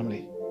whole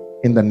family.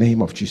 In the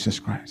name of Jesus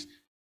Christ.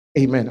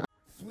 Amen.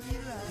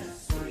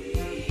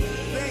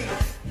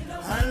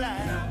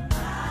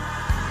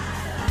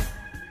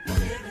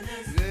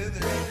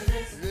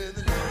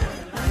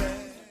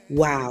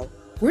 Wow.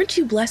 Weren't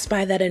you blessed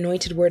by that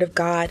anointed word of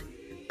God?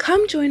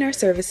 Come join our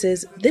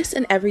services this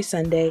and every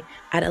Sunday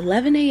at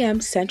 11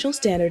 a.m. Central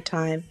Standard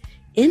Time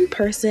in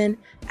person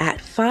at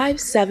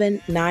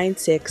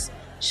 5796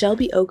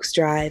 Shelby Oaks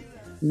Drive,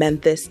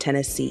 Memphis,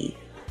 Tennessee.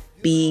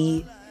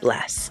 Be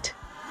blessed.